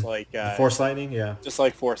power, just like Force lightning, just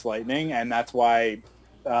like Force lightning, and that's why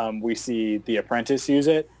we see the Apprentice use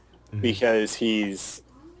it, because he's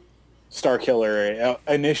Starkiller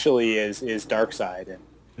initially is dark side,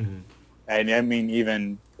 and I mean,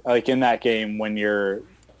 even like in that game when you're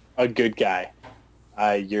a good guy,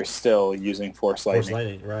 you're still using Force lightning. Force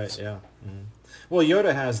lightning, right? Yeah. Well,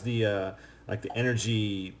 Yoda has the like the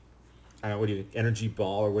energy, energy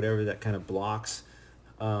ball or whatever that kind of blocks.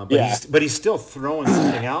 But he's still throwing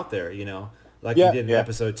something out there, like he did in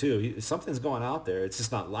episode 2. Something's going out there. It's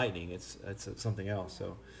just not lightning. It's something else.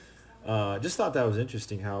 So just thought that was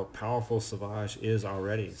interesting how powerful Savage is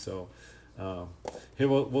already. So here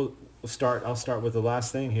we'll start. I'll start with the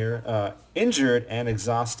last thing here. Injured and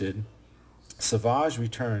exhausted, Savage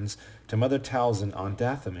returns to Mother Talzin on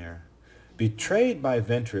Dathomir. Betrayed by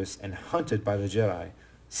Ventress and hunted by the Jedi,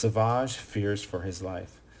 Savage fears for his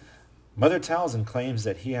life. Mother Talzin claims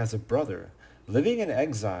that he has a brother living in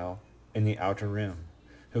exile in the Outer Rim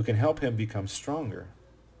who can help him become stronger.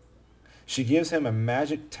 She gives him a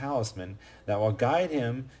magic talisman that will guide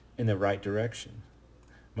him in the right direction.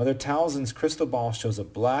 Mother Talzin's crystal ball shows a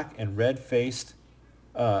black and red face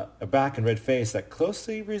that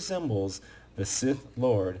closely resembles the Sith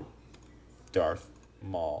Lord Darth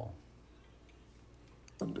Maul.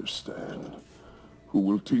 Understand. Who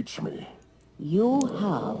will teach me? You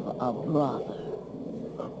have a brother.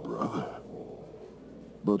 A brother?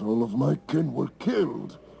 But all of my kin were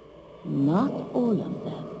killed. Not all of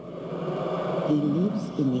them. He lives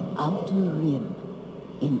in the Outer Rim,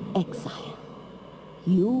 in exile.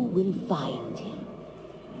 You will find him.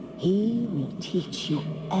 He will teach you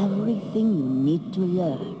everything you need to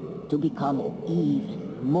learn to become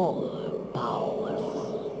even more powerful.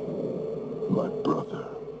 My brother,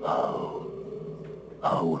 how?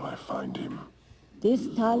 How will I find him? This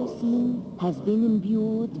talisman has been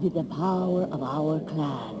imbued with the power of our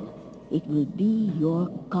clan. It will be your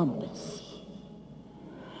compass.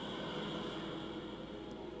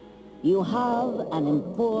 You have an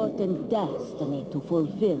important destiny to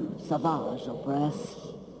fulfill, Savage Opress.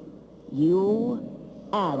 You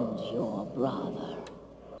and your brother.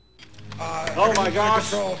 Oh my gosh.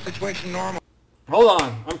 Control, situation normal. Hold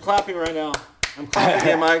on. I'm clapping right now. I'm clapping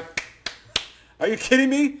again, Mike. Are you kidding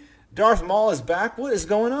me? Darth Maul is back? What is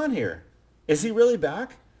going on here? Is he really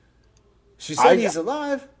back? She said he's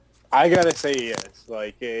alive. I gotta say he is.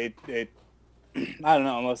 Like, it I don't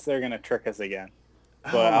know, unless they're gonna trick us again.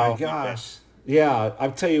 But oh my gosh. Yeah,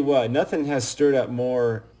 I'll tell you what, nothing has stirred up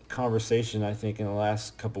more conversation, I think, in the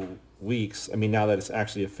last couple weeks. I mean, now that it's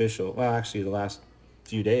actually official. Well, actually, the last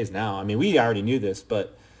few days now. I mean, we already knew this,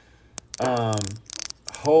 but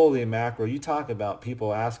holy mackerel. You talk about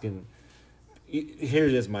people asking. Here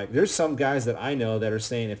it is, Mike. There's some guys that I know that are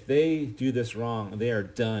saying if they do this wrong, they are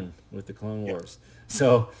done with the Clone Wars.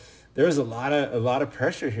 So there's a lot of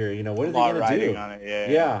pressure here. You know, what are they going to do? On it.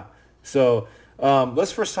 Yeah. So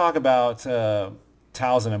let's first talk about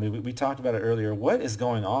Talzin. I mean, we talked about it earlier. What is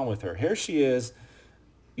going on with her? Here she is.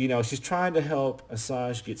 You know, she's trying to help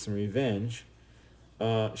Asajj get some revenge.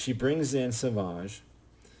 She brings in Savage.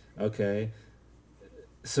 Okay.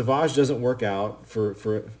 Savage doesn't work out for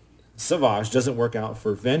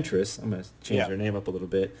Ventress. I'm going to change her name up a little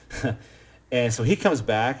bit. And so he comes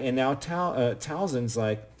back, and now Talzin's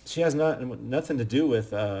like, she has nothing to do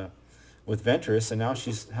with Ventress, and now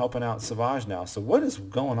she's helping out Savage now. So what is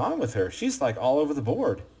going on with her? She's like all over the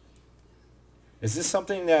board. Is this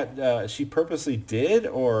something that she purposely did,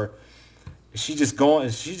 or is she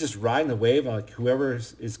just riding the wave? Like whoever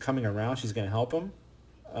is coming around, she's going to help him?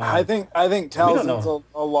 I think Talzin's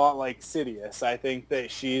a lot like Sidious. I think that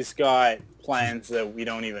she's got plans that we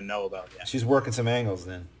don't even know about yet. She's working some angles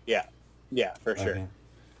then. Yeah, for sure. Okay.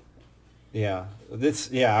 Yeah,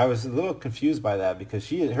 I was a little confused by that because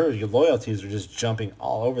her loyalties are just jumping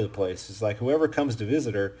all over the place. It's like whoever comes to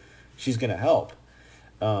visit her, she's going to help.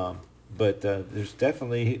 But there's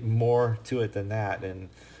definitely more to it than that, and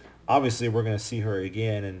obviously we're going to see her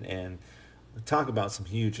again and talk about some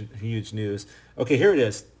huge news. Okay, here it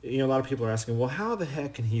is. You know, a lot of people are asking, well, how the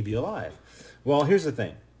heck can he be alive? Well, here's the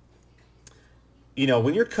thing. You know,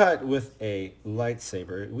 when you're cut with a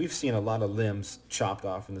lightsaber, we've seen a lot of limbs chopped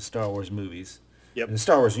off in the Star Wars movies, in the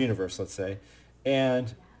Star Wars universe, let's say,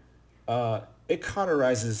 and it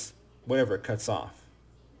cauterizes whatever it cuts off.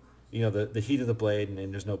 You know, the heat of the blade,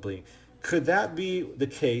 and there's no bleeding. Could that be the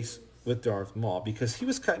case with Darth Maul? Because he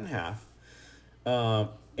was cut in half,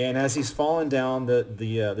 and as he's falling down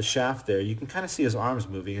the shaft there, you can kind of see his arms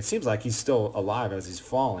moving. It seems like he's still alive as he's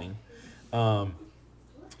falling.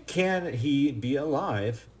 Can he be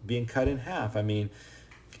alive being cut in half? I mean,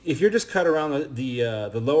 if you're just cut around the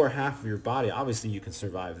lower half of your body, obviously you can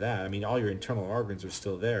survive that. I mean, all your internal organs are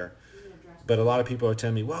still there. But a lot of people are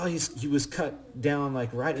telling me, well, he was cut down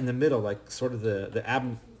like right in the middle, like sort of the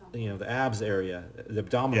abs area, the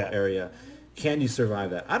abdominal area. Can you survive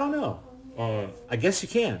that? I don't know. I guess you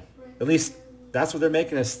can. At least that's what they're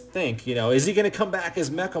making us think. You know, is he going to come back as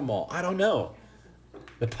Mecha Maul? I don't know.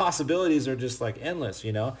 The possibilities are just like endless,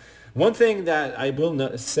 you know. One thing that I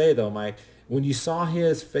will say though, Mike, when you saw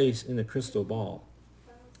his face in the crystal ball,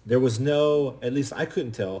 there was no, at least I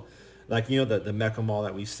couldn't tell, like, you know, the Mecha Maul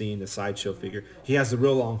that we've seen, the sideshow figure, he has the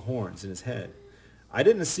real long horns in his head. I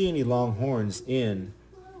didn't see any long horns in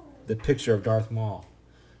the picture of Darth Maul.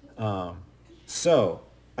 So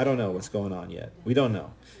I don't know what's going on yet. We don't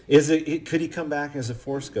know. Could he come back as a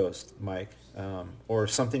Force ghost, Mike? Or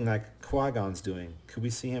something like Qui-Gon's doing? Could we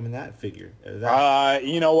see him in that figure?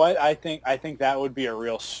 You know what? I think that would be a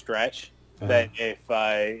real stretch. That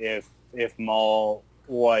if Maul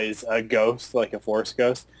was a ghost, like a Force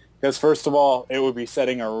ghost, because first of all, it would be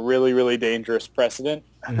setting a really, really dangerous precedent.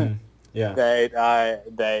 Mm-hmm. Yeah.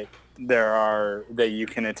 that you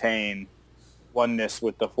can attain oneness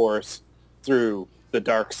with the Force through the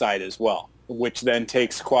dark side as well, which then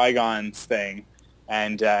takes Qui-Gon's thing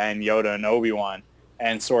and Yoda and Obi-Wan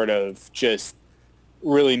and sort of just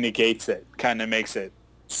really negates it, kind of makes it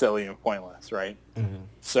silly and pointless, right? Mm-hmm.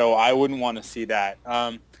 So I wouldn't want to see that.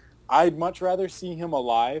 I'd much rather see him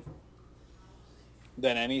alive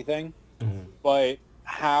than anything, but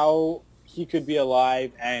how he could be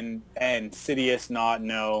alive and Sidious not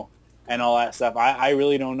know and all that stuff, I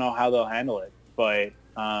really don't know how they'll handle it, but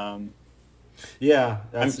yeah,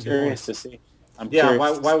 I'm curious to see.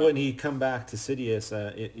 Why wouldn't he come back to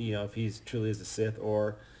Sidious, you know, if he's truly is a Sith,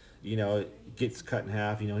 or, you know, gets cut in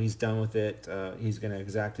half, you know, he's done with it, he's going to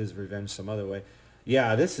exact his revenge some other way.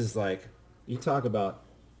 Yeah, this is like, you talk about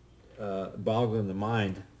boggling the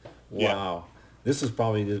mind. Wow. Yeah. This is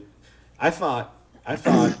probably I thought,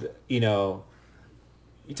 you know,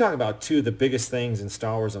 you talk about two of the biggest things in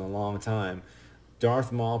Star Wars in a long time.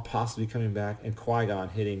 Darth Maul possibly coming back and Qui-Gon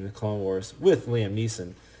hitting the Clone Wars with Liam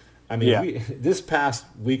Neeson. I mean, this past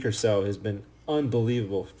week or so has been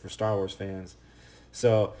unbelievable for Star Wars fans.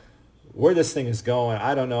 So where this thing is going,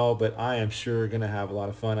 I don't know, but I am sure going to have a lot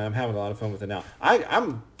of fun. I'm having a lot of fun with it now.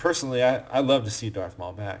 I'm personally, I love to see Darth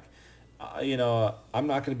Maul back. I'm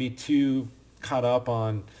not going to be too caught up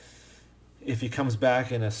on if he comes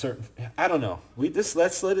back in a certain. I don't know.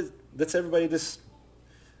 Let's everybody just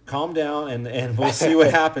calm down and we'll see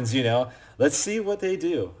what happens. Let's see what they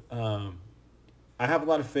do. I have a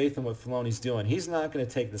lot of faith in what Filoni's doing. He's not going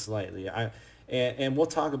to take this lightly. And we'll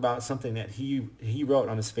talk about something that he wrote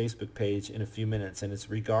on his Facebook page in a few minutes, and it's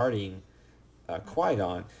regarding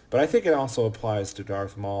Qui-Gon. But I think it also applies to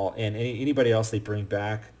Darth Maul and anybody else they bring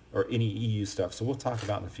back or any EU stuff. So we'll talk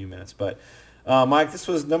about in a few minutes. But Mike, this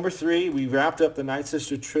was number 3. We wrapped up the Night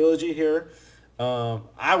Sister trilogy here.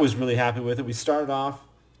 I was really happy with it. We started off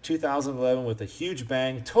 2011 with a huge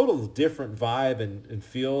bang, total different vibe and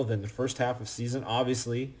feel than the first half of season,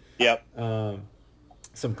 obviously. Yep.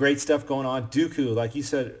 Some great stuff going on. Dooku, like you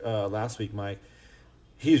said last week, Mike,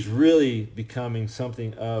 he's really becoming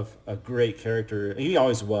something of a great character. He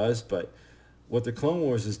always was, but what the Clone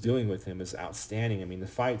Wars is doing with him is outstanding. I mean, the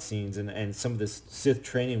fight scenes and some of this Sith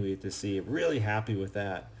training we get to see, really happy with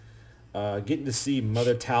that. Getting to see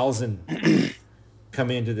Mother Talzin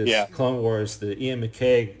come into this Clone Wars. The Ian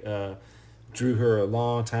McKay drew her a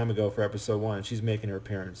long time ago for episode 1, and she's making her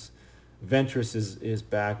appearance. Ventress is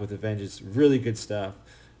back with a vengeance. Really good stuff.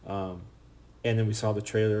 And then we saw the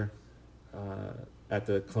trailer at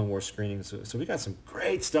the Clone Wars screening. So we got some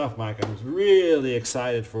great stuff, Mike. I was really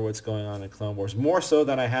excited for what's going on in Clone Wars, more so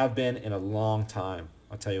than I have been in a long time.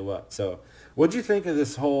 I'll tell you what. So what do you think of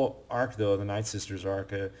this whole arc, though, the Night Sisters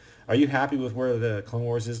arc? Are you happy with where the Clone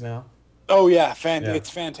Wars is now? Oh, yeah. It's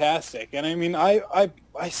fantastic. And, I mean, I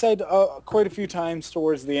said quite a few times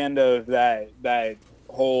towards the end of that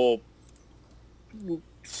whole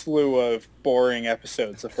slew of boring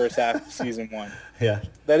episodes, the first half of season 1. Yeah.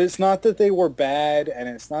 That it's not that they were bad, and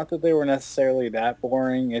it's not that they were necessarily that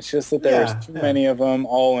boring. It's just that there was too many of them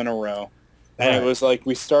all in a row. And it was like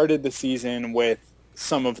we started the season with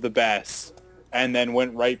some of the best, and then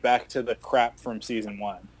went right back to the crap from season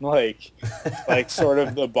 1, like sort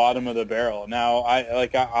of the bottom of the barrel. Now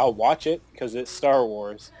I'll watch it because it's Star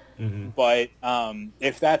Wars, but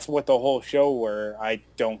if that's what the whole show were, I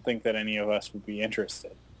don't think that any of us would be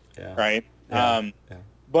interested, right?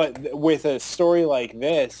 But with a story like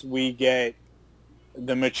this, we get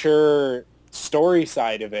the mature story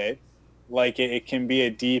side of it. Like it can be a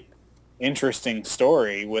deep, interesting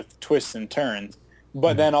story with twists and turns.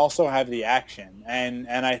 But then also have the action. And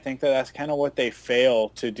I think that's kind of what they fail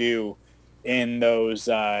to do in those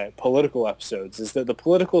political episodes, is that the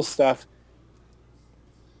political stuff,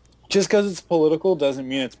 just because it's political doesn't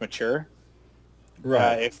mean it's mature.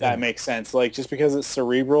 Right. If that makes sense. Like, just because it's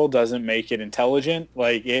cerebral doesn't make it intelligent.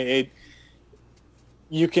 Like, you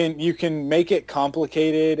can make it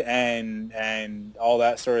complicated and all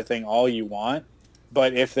that sort of thing all you want.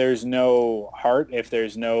 But if there's no heart, if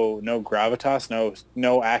there's no gravitas,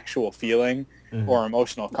 no actual feeling or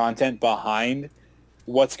emotional content behind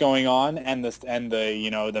what's going on and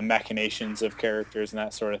the machinations of characters and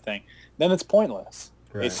that sort of thing, then it's pointless.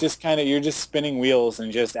 Right. It's just kind of, you're just spinning wheels and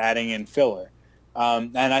just adding in filler.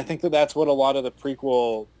 And I think that's what a lot of the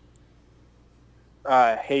prequel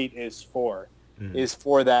hate is for. Is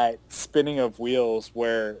for that spinning of wheels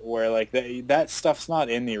where like that stuff's not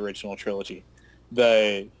in the original trilogy.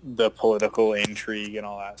 The political intrigue and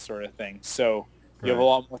all that sort of thing. So you have a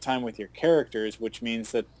lot more time with your characters, which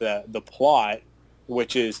means that the plot,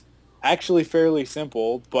 which is actually fairly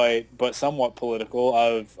simple but somewhat political,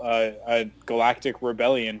 of a galactic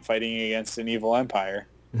rebellion fighting against an evil empire.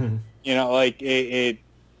 Like it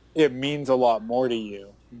means a lot more to you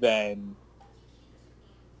than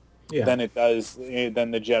it does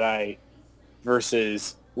than the Jedi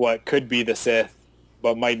versus what could be the Sith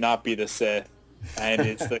but might not be the Sith. And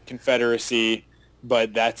it's the Confederacy,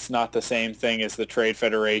 but that's not the same thing as the Trade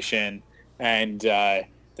Federation and the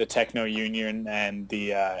Techno Union and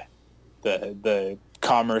the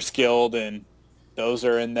Commerce Guild, and those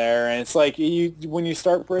are in there. And it's like when you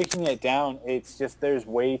start breaking it down, it's just there's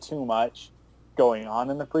way too much going on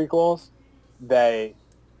in the prequels that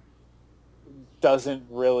doesn't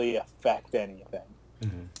really affect anything,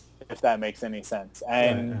 if that makes any sense.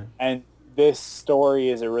 And this story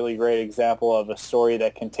is a really great example of a story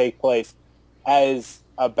that can take place as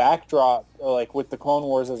a backdrop, like with the Clone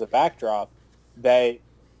Wars as a backdrop, that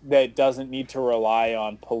doesn't need to rely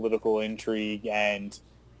on political intrigue and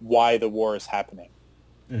why the war is happening.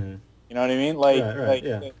 You know what I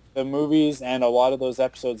mean? The movies and a lot of those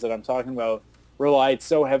episodes that I'm talking about relied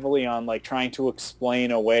so heavily on like trying to explain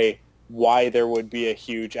away why there would be a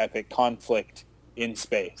huge epic conflict in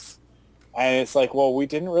space. And it's like, well, we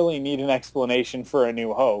didn't really need an explanation for A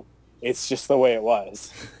New Hope. It's just the way it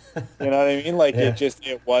was. You know what I mean? Like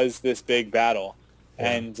it was this big battle.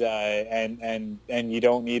 Yeah. And you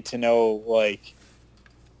don't need to know like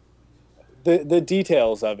the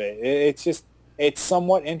details of it. It's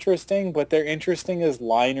somewhat interesting, but they're interesting as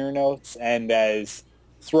liner notes and as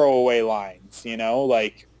throwaway lines, you know?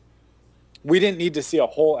 Like, we didn't need to see a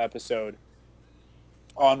whole episode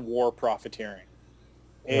on war profiteering.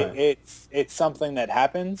 Right. It's something that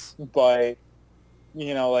happens, but,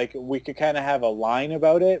 you know, like, we could kind of have a line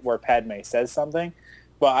about it where Padme says something.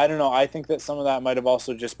 But I don't know. I think that some of that might have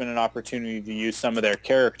also just been an opportunity to use some of their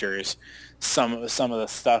characters, some of the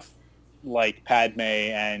stuff like Padme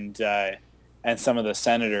and some of the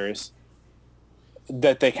senators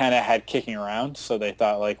that they kind of had kicking around. So they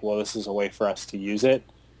thought like, well, this is a way for us to use it,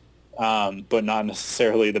 but not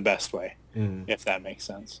necessarily the best way, if that makes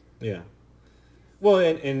sense. Yeah. Well,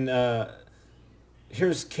 and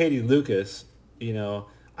here's Katie Lucas. You know,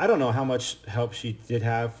 I don't know how much help she did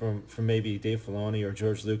have from maybe Dave Filoni or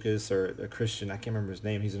George Lucas or Christian. I can't remember his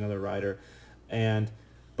name. He's another writer.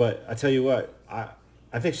 But I tell you what,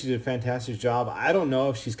 I think she did a fantastic job. I don't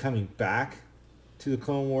know if she's coming back to the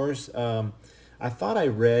Clone Wars. I thought I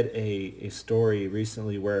read a story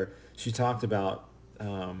recently where she talked about,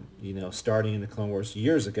 you know, starting in the Clone Wars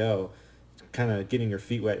years ago, kind of getting her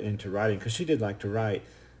feet wet into writing, because she did like to write.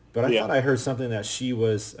 But I thought I heard something that she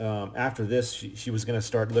was, after this, she was going to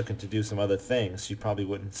start looking to do some other things. She probably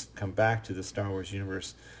wouldn't come back to the Star Wars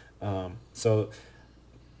universe. So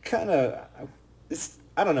kind of,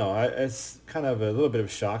 I don't know. It's kind of a little bit of a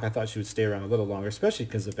shock. I thought she would stay around a little longer, especially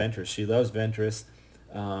because of Ventress. She loves Ventress.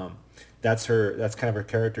 That's kind of her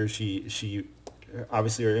character. She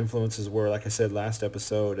obviously her influences were, like I said last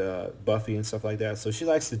episode, Buffy and stuff like that. So she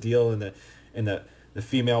likes to deal in the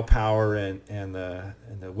female power and the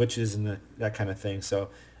witches and that kind of thing. So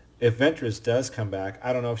if Ventress does come back,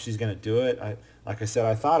 I don't know if she's going to do it. Like I said,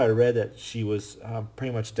 I thought I read that she was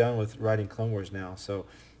pretty much done with writing Clone Wars now. So,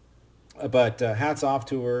 but hats off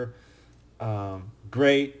to her.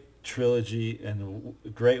 Great trilogy and a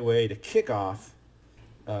great way to kick off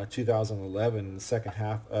 2011, the second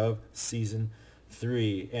half of season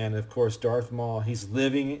 3. And of course, Darth Maul, he's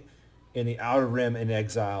living in the Outer Rim in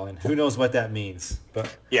exile, and who knows what that means,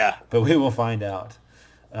 but we will find out.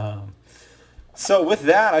 So with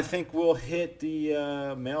that, I think we'll hit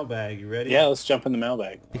the mailbag. You ready? Yeah, let's jump in the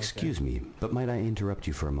mailbag. Excuse me, but might I interrupt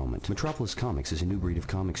you for a moment? Metropolis Comics is a new breed of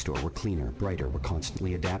comic store. We're cleaner, brighter, we're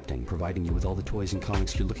constantly adapting, providing you with all the toys and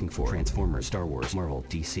comics you're looking for. Transformers, Star Wars, Marvel,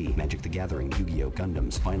 DC, Magic the Gathering, Yu-Gi-Oh,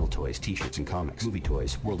 Gundams, vinyl toys, t-shirts and comics, movie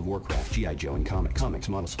toys, World of Warcraft, G.I. Joe and comics,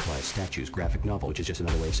 model supplies, statues, graphic novel, which is just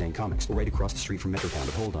another way of saying comics. We're right across the street from Metrotown.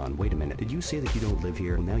 But hold on, wait a minute. Did you say that you don't live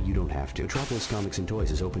here? Well, now you don't have to. Metropolis Comics and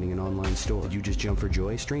Toys is opening an online store. Did you just jump for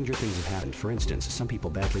joy? Stranger things have happened. For instance, some people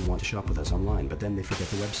badly want to shop with us online, but then they forget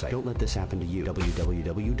the website. Don't let this happen to you.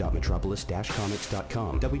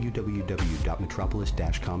 www.metropolis-comics.com.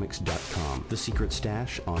 www.metropolis-comics.com. The Secret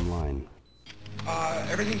Stash online.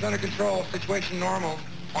 Everything's under control. Situation normal.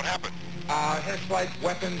 What happened? Head flight,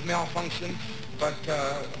 weapons malfunction, but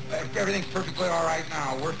everything's perfectly all right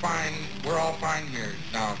now. We're fine. We're all fine here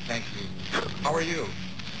now. Thank you. How are you?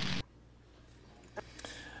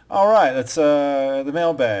 All right, that's the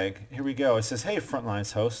mailbag. Here we go. It says, hey,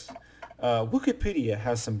 Frontlines hosts. Wikipedia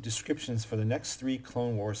has some descriptions for the next 3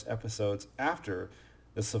 Clone Wars episodes after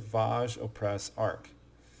the Savage Opress arc.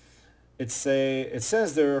 It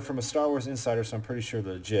says they're from a Star Wars insider, so I'm pretty sure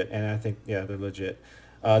they're legit, and I think, yeah, they're legit.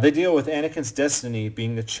 They deal with Anakin's destiny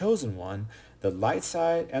being the chosen one, the light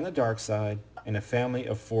side and the dark side, and a family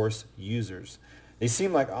of Force users. They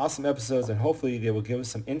seem like awesome episodes, and hopefully they will give us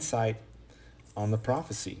some insight on the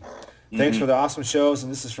prophecy. Thanks for the awesome shows,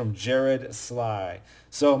 and this is from Jared Sly.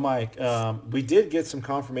 So, Mike, we did get some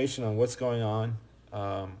confirmation on what's going on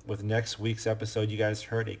with next week's episode. You guys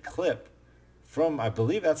heard a clip from, I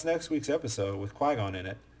believe that's next week's episode with Qui-Gon in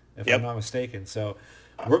it, if I'm not mistaken. So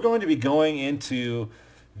we're going to be going into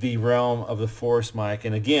the realm of the Force, Mike.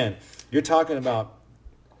 And again, you're talking about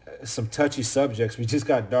some touchy subjects. We just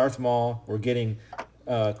got Darth Maul. We're getting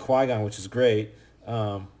Qui-Gon, which is great.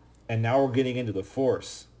 And now we're getting into the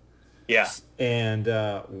Force. Yeah. And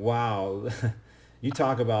wow, you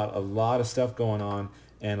talk about a lot of stuff going on,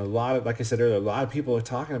 and a lot of, like I said earlier, a lot of people are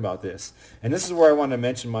talking about this. And this is where I wanted to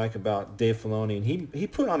mention, Mike, about Dave Filoni. And he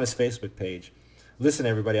put on his Facebook page, listen,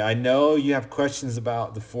 everybody, I know you have questions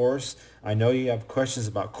about the Force. I know you have questions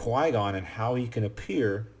about Qui-Gon and how he can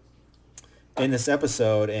appear in this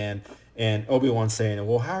episode. And And Obi-Wan's saying,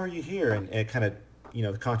 well, how are you here? And kind of,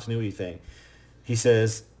 the continuity thing. He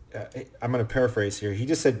says, I'm going to paraphrase here. He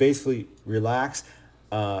just said basically, relax.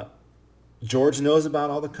 George knows about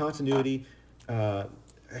all the continuity. I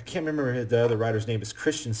can't remember the other writer's name. It's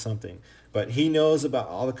Christian something. But he knows about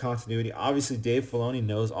all the continuity. Obviously, Dave Filoni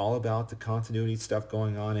knows all about the continuity stuff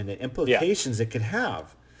going on and the implications it could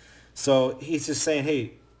have. So he's just saying,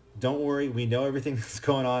 hey, don't worry. We know everything that's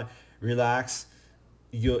going on. Relax.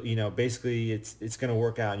 Basically, it's going to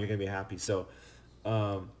work out and you're going to be happy. So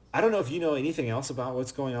I don't know if you know anything else about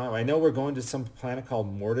what's going on. I know we're going to some planet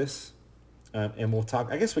called Mortis. And we'll talk.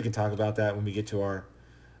 I guess we can talk about that when we get to our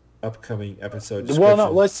upcoming episode description. Well,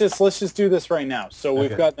 no, let's just do this right now. So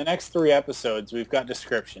we've got the next 3 episodes. We've got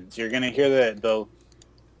descriptions. You're going to hear the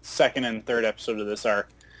second and third episode of this are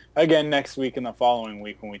again next week and the following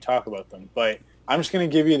week when we talk about them. But I'm just going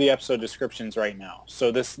to give you the episode descriptions right now.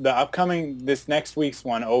 So this next week's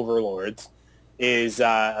one, Overlords, is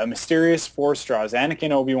a mysterious force draws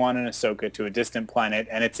Anakin, Obi-Wan, and Ahsoka to a distant planet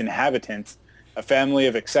and its inhabitants, a family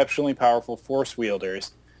of exceptionally powerful force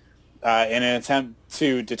wielders, in an attempt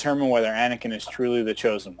to determine whether Anakin is truly the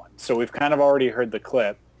chosen one. So we've kind of already heard the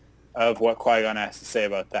clip of what Qui-Gon has to say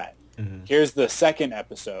about that. Mm-hmm. Here's the second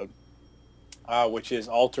episode, which is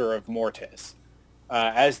Altar of Mortis.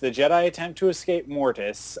 As the Jedi attempt to escape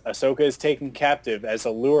Mortis, Ahsoka is taken captive as a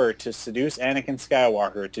lure to seduce Anakin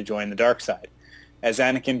Skywalker to join the dark side. As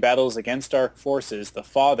Anakin battles against dark forces, the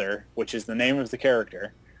Father, which is the name of the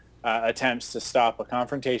character, attempts to stop a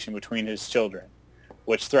confrontation between his children,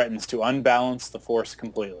 which threatens to unbalance the Force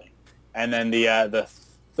completely. And then the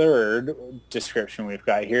third description we've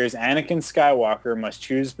got here is Anakin Skywalker must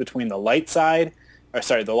choose between the light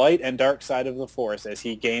and dark side of the Force as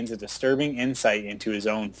he gains a disturbing insight into his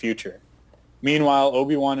own future. Meanwhile,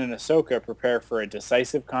 Obi-Wan and Ahsoka prepare for a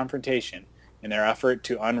decisive confrontation in their effort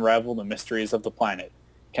to unravel the mysteries of the planet.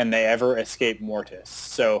 Can they ever escape Mortis?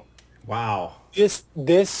 So, wow. This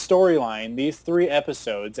storyline, these 3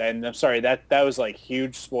 episodes, and I'm sorry, that was like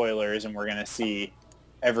huge spoilers, and we're going to see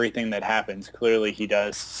everything that happens. Clearly he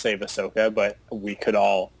does save Ahsoka, but we could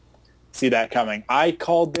all see that coming. I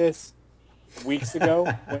called this weeks ago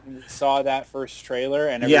when we saw that first trailer.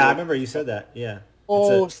 And yeah, I remember you said that, yeah.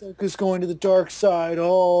 Oh, Ahsoka's going to the dark side.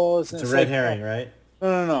 Oh, it's a red herring, right?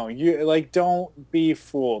 No. You don't be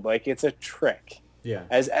fooled. It's a trick. Yeah.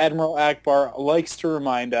 As Admiral Akbar likes to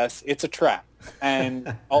remind us, it's a trap.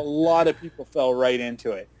 And a lot of people fell right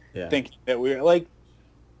into it, thinking that we were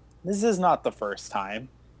this is not the first time.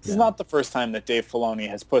 This is not the first time that Dave Filoni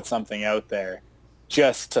has put something out there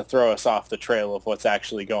just to throw us off the trail of what's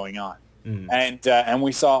actually going on. Mm. And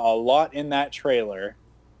we saw a lot in that trailer,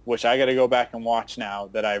 which I got to go back and watch now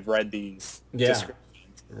that I've read these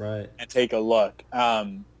descriptions, right, and take a look.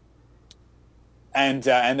 And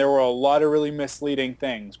there were a lot of really misleading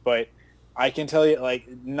things, but I can tell you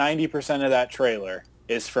 90% of that trailer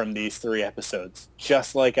is from these 3 episodes,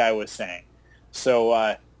 just like I was saying.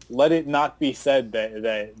 So let it not be said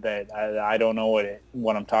that I don't know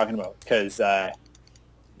what I'm talking about, because I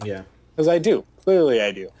do. Clearly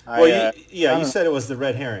I do. Well, you said it was the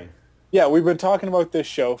red herring. Yeah, we've been talking about this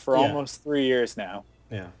show for almost 3 years now.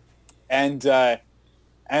 Yeah. And I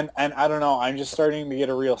don't know, I'm just starting to get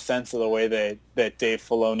a real sense of the way that Dave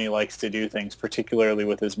Filoni likes to do things, particularly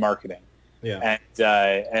with his marketing. Yeah.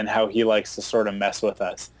 And how he likes to sort of mess with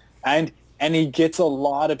us. And he gets a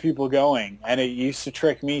lot of people going, and it used to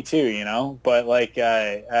trick me too, but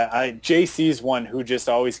JC's one who just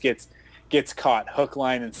always gets caught hook,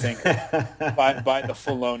 line, and sinker by the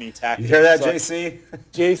Filoni tactics. You hear that, JC?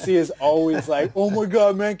 JC is always like, oh my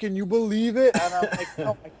God, man, can you believe it? And I'm like,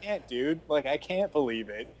 no, I can't, dude. I can't believe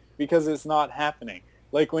it because it's not happening.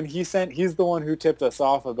 When he's the one who tipped us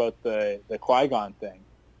off about the Qui-Gon thing.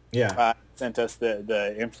 Yeah. Sent us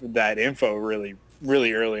that info really,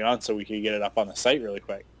 really early on so we could get it up on the site really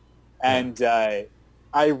quick. And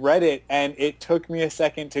I read it, and it took me a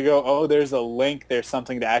second to go, oh, there's a link, there's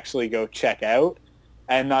something to actually go check out,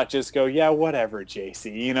 and not just go, yeah, whatever,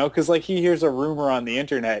 JC, because he hears a rumor on the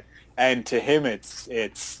internet, and to him it's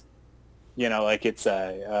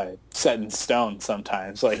set in stone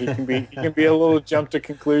sometimes. He can be a little jump to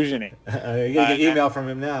conclusion-y. You get an email from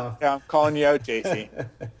him now. Yeah, I'm calling you out, JC.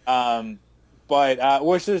 But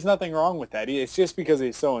which there's nothing wrong with that. It's just because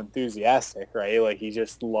he's so enthusiastic, right? He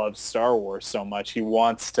just loves Star Wars so much. He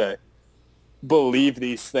wants to believe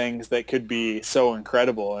these things that could be so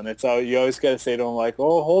incredible. And it's all you always got to say to him,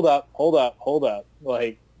 oh, hold up.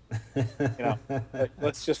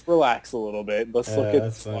 Let's just relax a little bit. Let's look at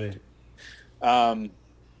this funny.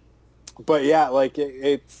 But yeah,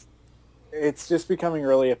 it's just becoming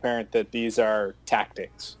really apparent that these are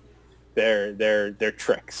tactics. They're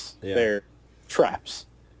tricks. Yeah. They're traps.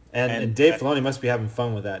 And Dave Filoni must be having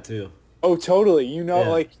fun with that too. Oh, totally. You know, Yeah.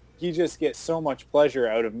 like he just gets so much pleasure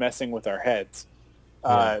out of messing with our heads.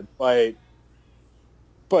 Yeah. But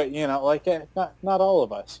you know, like not all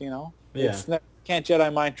of us. You know, Yeah. Can't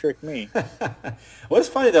Jedi mind trick me. Well, it's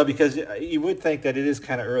funny though, because you would think that it is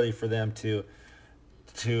kind of early for them to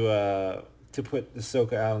put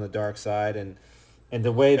Ahsoka out on the dark side, and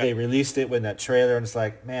the way they released it with that trailer, and it's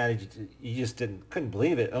like, man, you just couldn't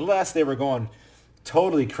believe it, unless they were going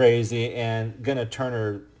totally crazy and gonna turn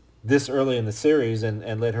her this early in the series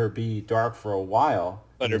and let her be dark for a while.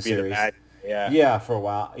 Let her be the bad. Yeah. Yeah, for a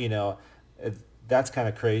while. You know, that's kind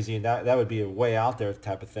of crazy, and that would be a way out there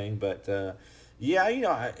type of thing. But yeah, you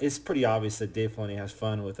know, it's pretty obvious that Dave Filoni has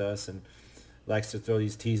fun with us and likes to throw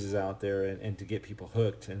these teases out there and to get people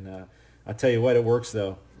hooked. And I'll tell you what, it works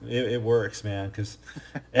though. It works, man, because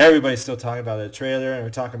everybody's still talking about that trailer, and we're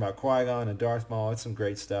talking about Qui-Gon and Darth Maul. It's some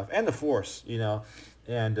great stuff, and the Force, you know.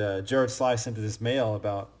 And Jared Sly sent this mail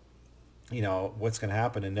about, you know, what's going to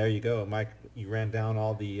happen, and there you go, Mike. You ran down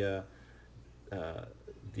all the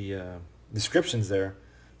descriptions there,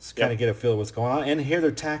 to kind of get a feel of what's going on. And here they're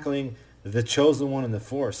tackling the Chosen One and the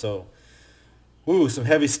Force. So, some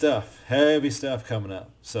heavy stuff coming up.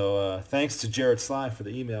 So thanks to Jared Sly for the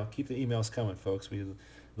email. Keep the emails coming, folks. We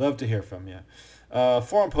love to hear from you.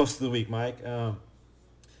 Forum post of the week, Mike.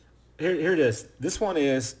 Here it is. This one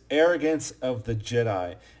is Arrogance of the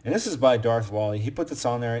Jedi. And this is by Darth Wally. He put this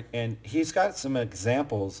on there, and he's got some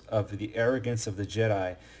examples of the arrogance of the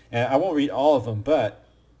Jedi. And I won't read all of them, but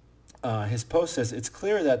his post says, it's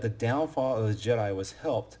clear that the downfall of the Jedi was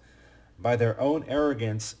helped by their own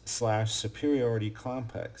arrogance / superiority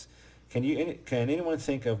complex. Can anyone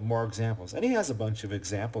think of more examples? And he has a bunch of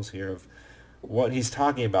examples here of what he's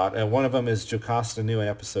talking about. And one of them is Jocasta Nu in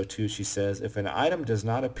episode 2. She says, if an item does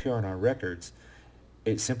not appear on our records,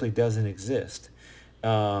 it simply doesn't exist.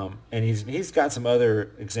 And he's got some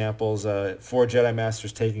other examples. 4 Jedi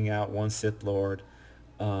Masters taking out 1 Sith Lord,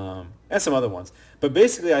 and some other ones. But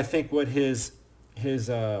basically, I think what his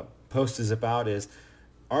post is about is,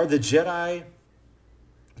 are the Jedi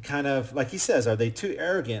kind of, like he says, are they too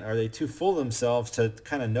arrogant? Are they too full of themselves to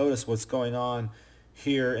kind of notice what's going on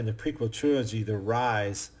here in the prequel trilogy, the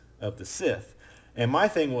rise of the Sith? And my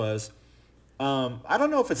thing was, I don't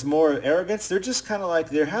know if it's more arrogance. They're just kind of like,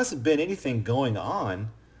 there hasn't been anything going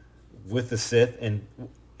on with the Sith, and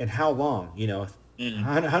how long? You know,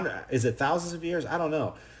 is it thousands of years? I don't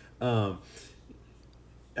know.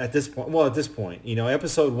 At this point, you know,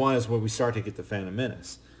 episode 1 is where we start to get the Phantom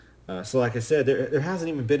Menace. So like I said, there hasn't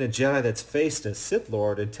even been a Jedi that's faced a Sith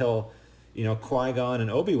Lord until, you know, Qui-Gon and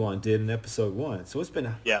Obi-Wan did in episode 1. So it's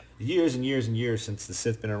been years and years and years since the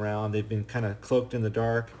Sith been around. They've been kind of cloaked in the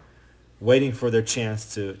dark, waiting for their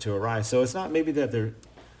chance to arise. So it's not maybe that they're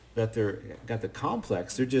got the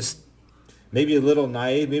complex. They're just maybe a little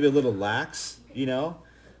naive, maybe a little lax, you know.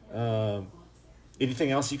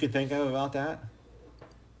 Anything else you can think of about that?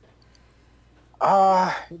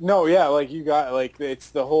 No, yeah, like you got, like, it's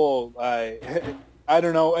the whole, I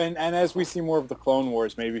don't know, and as we see more of the Clone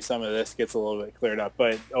Wars, maybe some of this gets a little bit cleared up,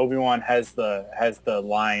 but Obi-Wan has the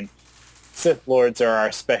line, Sith Lords are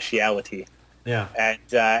our speciality. Yeah.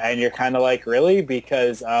 And you're kind of like, really?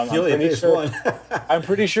 Because I'm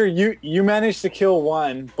pretty sure you managed to kill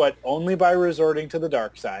one, but only by resorting to the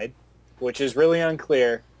dark side, which is really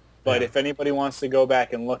unclear, but if anybody wants to go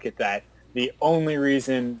back and look at that, the only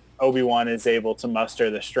reason Obi-Wan is able to muster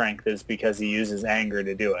the strength is because he uses anger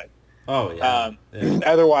to do it. Oh, yeah.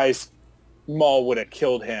 Otherwise, Maul would have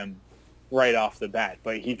killed him right off the bat,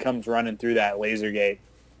 but he comes running through that laser gate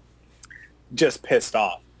just pissed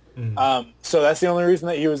off. So that's the only reason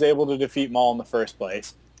that he was able to defeat Maul in the first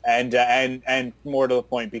place, and more to the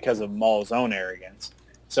point, because of Maul's own arrogance.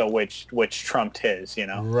 So which trumped his, you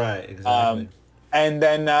know. Right, exactly. And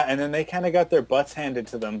then they kind of got their butts handed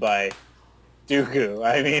to them by Dooku.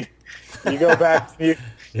 I mean, you go back, you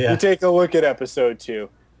take a look at episode 2,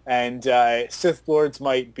 and Sith Lords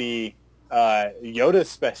might be Yoda's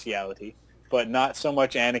speciality, but not so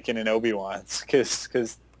much Anakin and Obi-Wan's,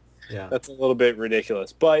 because that's a little bit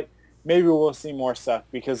ridiculous. But maybe we'll see more stuff,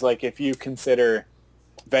 because, like, if you consider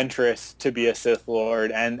Ventress to be a Sith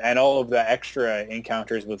Lord, and all of the extra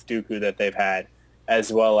encounters with Dooku that they've had,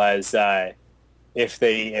 as well as if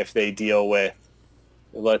they deal with,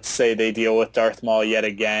 let's say they deal with Darth Maul yet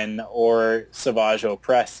again, or Savage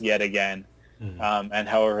Opress yet again, and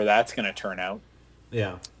however that's going to turn out,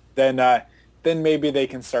 then maybe they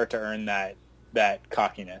can start to earn that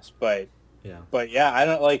cockiness. But I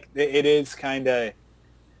don't, like, it is kind of,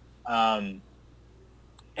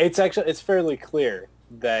 it's fairly clear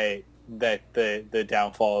that the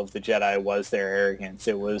downfall of the Jedi was their arrogance.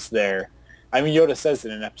 It was their, I mean, Yoda says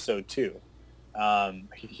it in episode 2.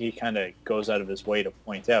 He kind of goes out of his way to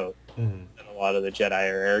point out that a lot of the Jedi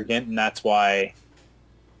are arrogant, and that's why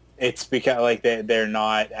it's because like they're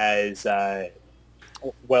not as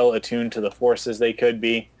well attuned to the Force as they could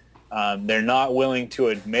be. They're not willing to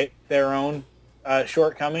admit their own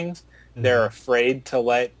shortcomings. They're afraid to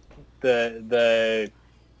let the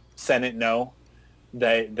Senate know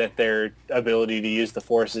that their ability to use the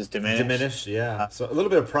Force is diminished. Yeah. So a little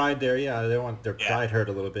bit of pride there. Yeah, they want their pride hurt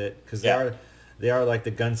a little bit because they are like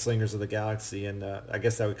the gunslingers of the galaxy, and I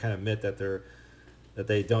guess that would kind of admit that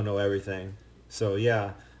they don't know everything. So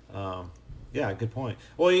yeah, good point.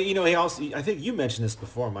 Well, he also, I think you mentioned this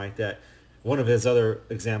before, Mike, that one of his other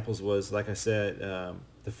examples was, like I said,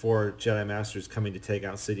 the 4 Jedi Masters coming to take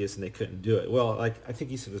out Sidious, and they couldn't do it. Well, like I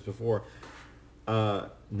think you said this before.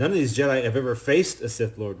 None of these Jedi have ever faced a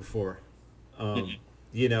Sith Lord before.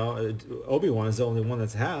 Obi-Wan is the only one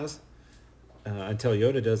that has, until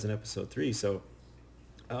Yoda does in Episode 3. So,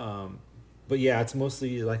 but yeah, it's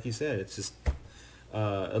mostly like you said. It's just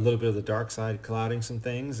a little bit of the dark side clouding some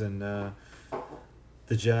things, and the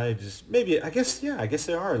Jedi just maybe. I guess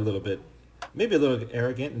they are a little bit, maybe a little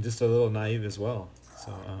arrogant and just a little naive as well.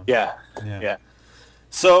 So yeah.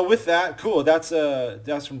 So with that, cool. That's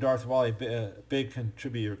from Darth Wally, big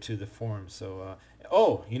contributor to the forum. So,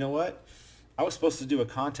 you know what? I was supposed to do a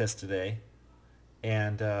contest today,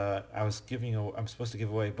 and I'm supposed to give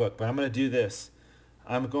away a book, but I'm going to do this.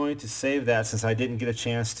 I'm going to save that since I didn't get a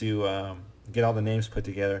chance to get all the names put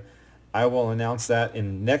together. I will announce that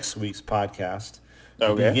in next week's podcast. At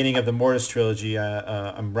the beginning of the Mortis trilogy,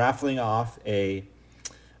 I'm raffling off a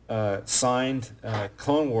signed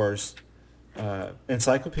Clone Wars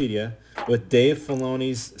encyclopedia with Dave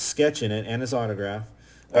Filoni's sketch in it and his autograph.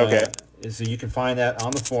 So you can find that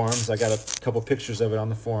on the forums. I got a couple pictures of it on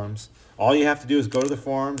the forums. All you have to do is go to the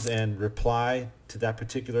forums and reply to that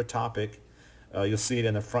particular topic. You'll see it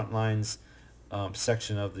in the Frontlines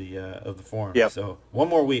section of the forum. Yep. So one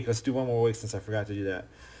more week. Let's do one more week since I forgot to do that.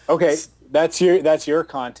 Okay, that's your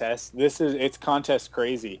contest. It's contest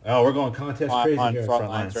crazy. Oh, we're going contest crazy on here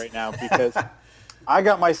Frontlines right now because I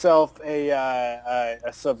got myself a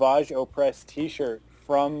Savage Opress T-shirt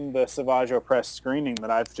from the Savage Opress screening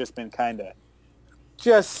that I've just been kind of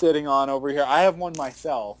just sitting on over here. I have one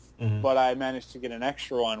myself, but I managed to get an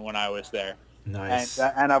extra one when I was there. Nice.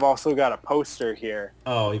 And I've also got a poster here.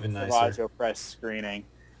 Oh, even nicer. Savage Opress screening,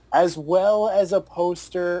 as well as a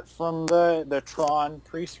poster from the Tron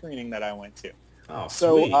pre-screening that I went to. Oh,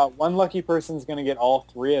 so sweet. One lucky person's going to get all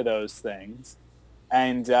 3 of those things.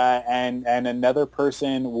 And another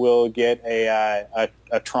person will get a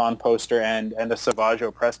Tron poster and a Savage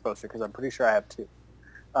Opress poster, because I'm pretty sure I have 2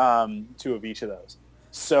 of each of those.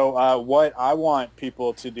 So what I want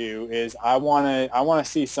people to do is I want to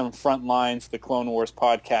see some Frontlines, the Clone Wars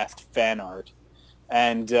podcast fan art,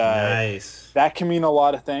 and nice. That can mean a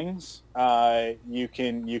lot of things. You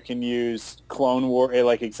can use Clone War,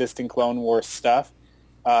 like existing Clone Wars stuff.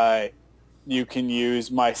 You can use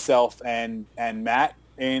myself and Matt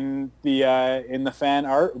in the fan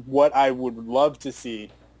art. What I would love to see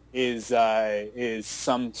is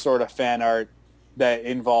some sort of fan art that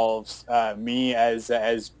involves me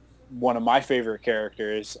as one of my favorite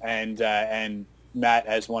characters and Matt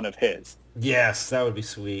as one of his. Yes, that would be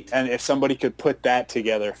sweet. And if somebody could put that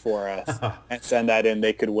together for us and send that in,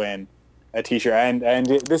 they could win a T-shirt. And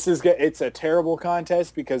it's a terrible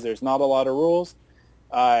contest because there's not a lot of rules.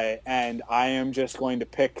 And I am just going to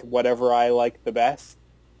pick whatever I like the best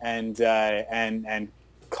and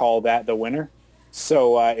call that the winner.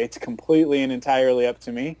 So it's completely and entirely up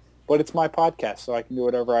to me, but it's my podcast, so I can do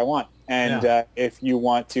whatever I want. And if you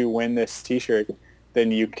want to win this T-shirt,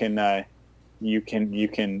 then you can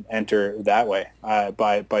enter that way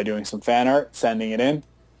by doing some fan art, sending it in.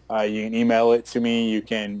 You can email it to me. You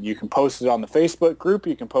can post it on the Facebook group.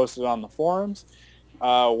 You can post it on the forums.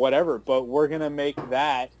 Whatever, but we're going to make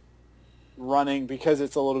that running because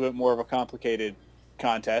it's a little bit more of a complicated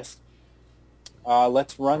contest.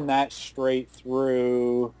 Let's run that straight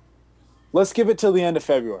through. Let's give it till the end of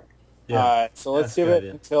February. Yeah. So let's give it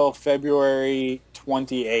until February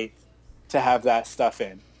 28th to have that stuff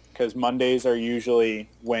in, because Mondays are usually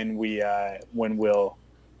when we'll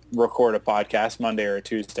record a podcast, Monday or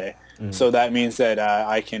Tuesday. So that means that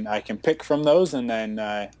I can pick from those and then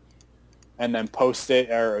post it,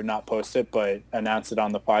 or not post it, but announce it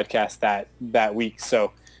on the podcast that week.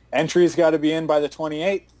 So entries got to be in by the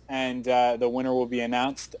 28th, and the winner will be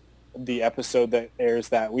announced the episode that airs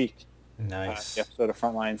that week. Nice. The episode of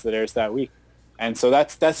Frontlines that airs that week. And so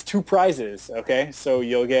that's 2 prizes, okay? So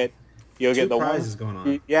you'll get You'll get the prizes going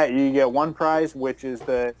on. You get one prize, which is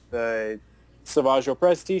the Savage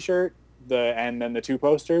Opress T-shirt, and then the 2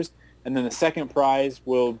 posters, and then the second prize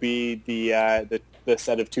will be the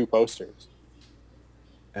set of 2 posters.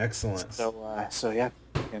 Excellent. So yeah,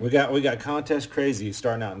 we got Contest Crazy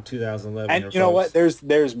starting out in 2011. And you know what?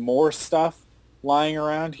 There's more stuff lying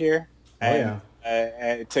around here. To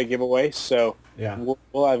give away. So yeah,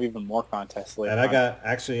 we'll have even more contests later. And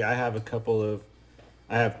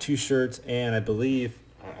I have 2 shirts, and I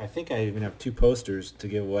think I even have 2 posters to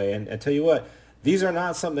give away. And I tell you what, these are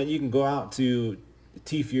not something that you can go out to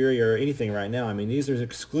T-Fury or anything right now. I mean, these are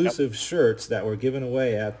exclusive shirts that were given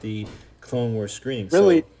away at the Clone Wars screening.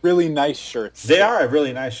 Really nice shirts. They are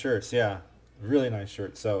really nice shirts, yeah. Really nice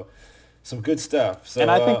shirts. So some good stuff. So,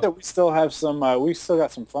 and I think that we still have some, we still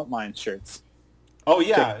got some Frontline shirts. Oh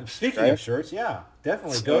yeah. Speaking of shirts, yeah,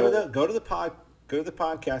 definitely. So, go to the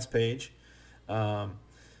podcast page. Go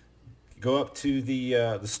up to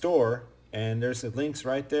the store, and there's the links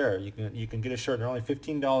right there. You can get a shirt. They're only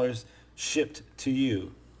 $15 shipped to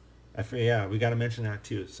you. We got to mention that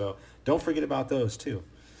too. So don't forget about those too.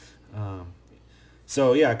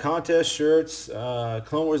 So yeah, contest shirts,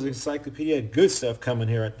 Clone Wars Encyclopedia, good stuff coming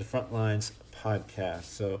here at the Frontlines podcast.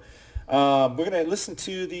 So we're gonna listen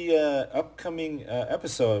to the upcoming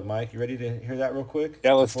episode. Mike, you ready to hear that real quick?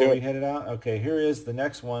 Yeah, let's do it. Before we head it out. Okay, here is the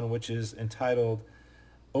next one, which is entitled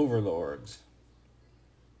Overlords.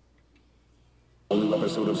 New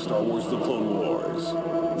episode of Star Wars: The Clone Wars.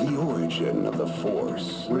 The origin of the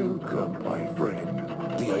Force. Welcome, my friend.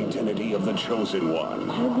 The identity of the Chosen One.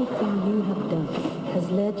 Everything you have done has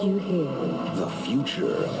led you here. The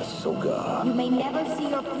future of Ahsoka. You may never see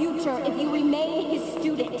your future if you remain his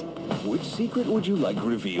student. Which secret would you like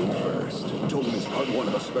revealed first? Don't miss part 1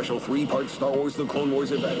 of a special 3-part Star Wars: The Clone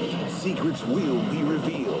Wars event. Secrets will be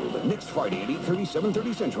revealed next Friday at 8:30,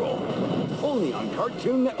 7:30 Central. Only on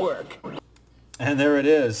Cartoon Network. And there it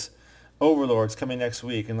is, Overlords, coming next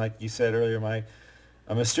week. And like you said earlier, Mike,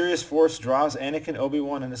 a mysterious force draws Anakin,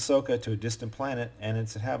 Obi-Wan, and Ahsoka to a distant planet and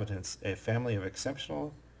its inhabitants, a family of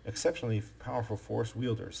exceptionally powerful force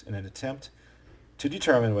wielders, in an attempt to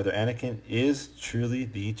determine whether Anakin is truly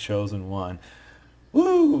the Chosen One.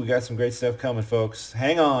 Woo! We got some great stuff coming, folks.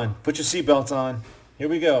 Hang on. Put your seatbelts on. Here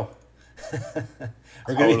we go.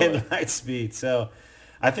 We're going to hit light speed. So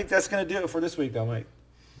I think that's going to do it for this week, though, Mike.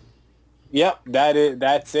 Yep,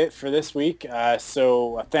 that's it for this week.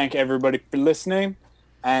 So thank everybody for listening,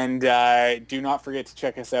 and do not forget to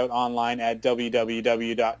check us out online at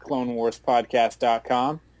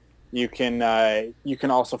www.clonewarspodcast.com. You can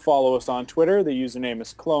also follow us on Twitter. The username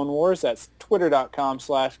is Clone Wars. That's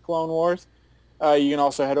twitter.com/Clone Wars. You can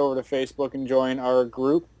also head over to Facebook and join our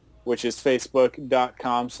group, which is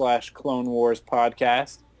facebook.com/Clone Wars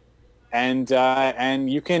Podcast. And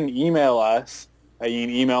you can email us. You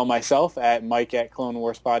can email myself at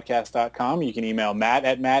mike@clonewarspodcast.com. You can email Matt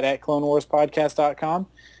at clonewarspodcast.com.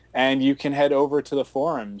 And you can head over to the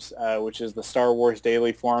forums, which is the Star Wars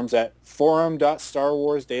Daily forums at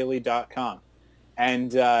forum.starwarsdaily.com.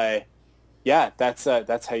 And that's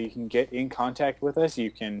how you can get in contact with us.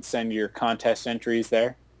 You can send your contest entries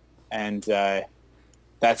there. And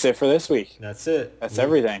that's it for this week. That's it. That's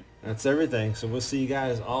everything. That's everything. So we'll see you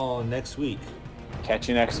guys all next week. Catch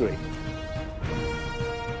you next week.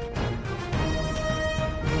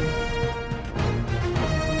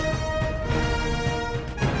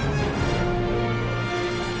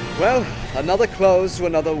 Well, another close to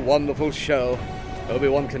another wonderful show.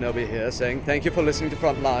 Obi-Wan Kenobi here, saying thank you for listening to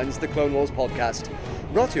Frontlines, the Clone Wars podcast,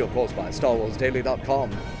 brought to you, of course, by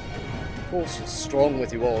StarWarsDaily.com. The Force is strong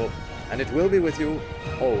with you all, and it will be with you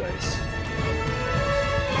always.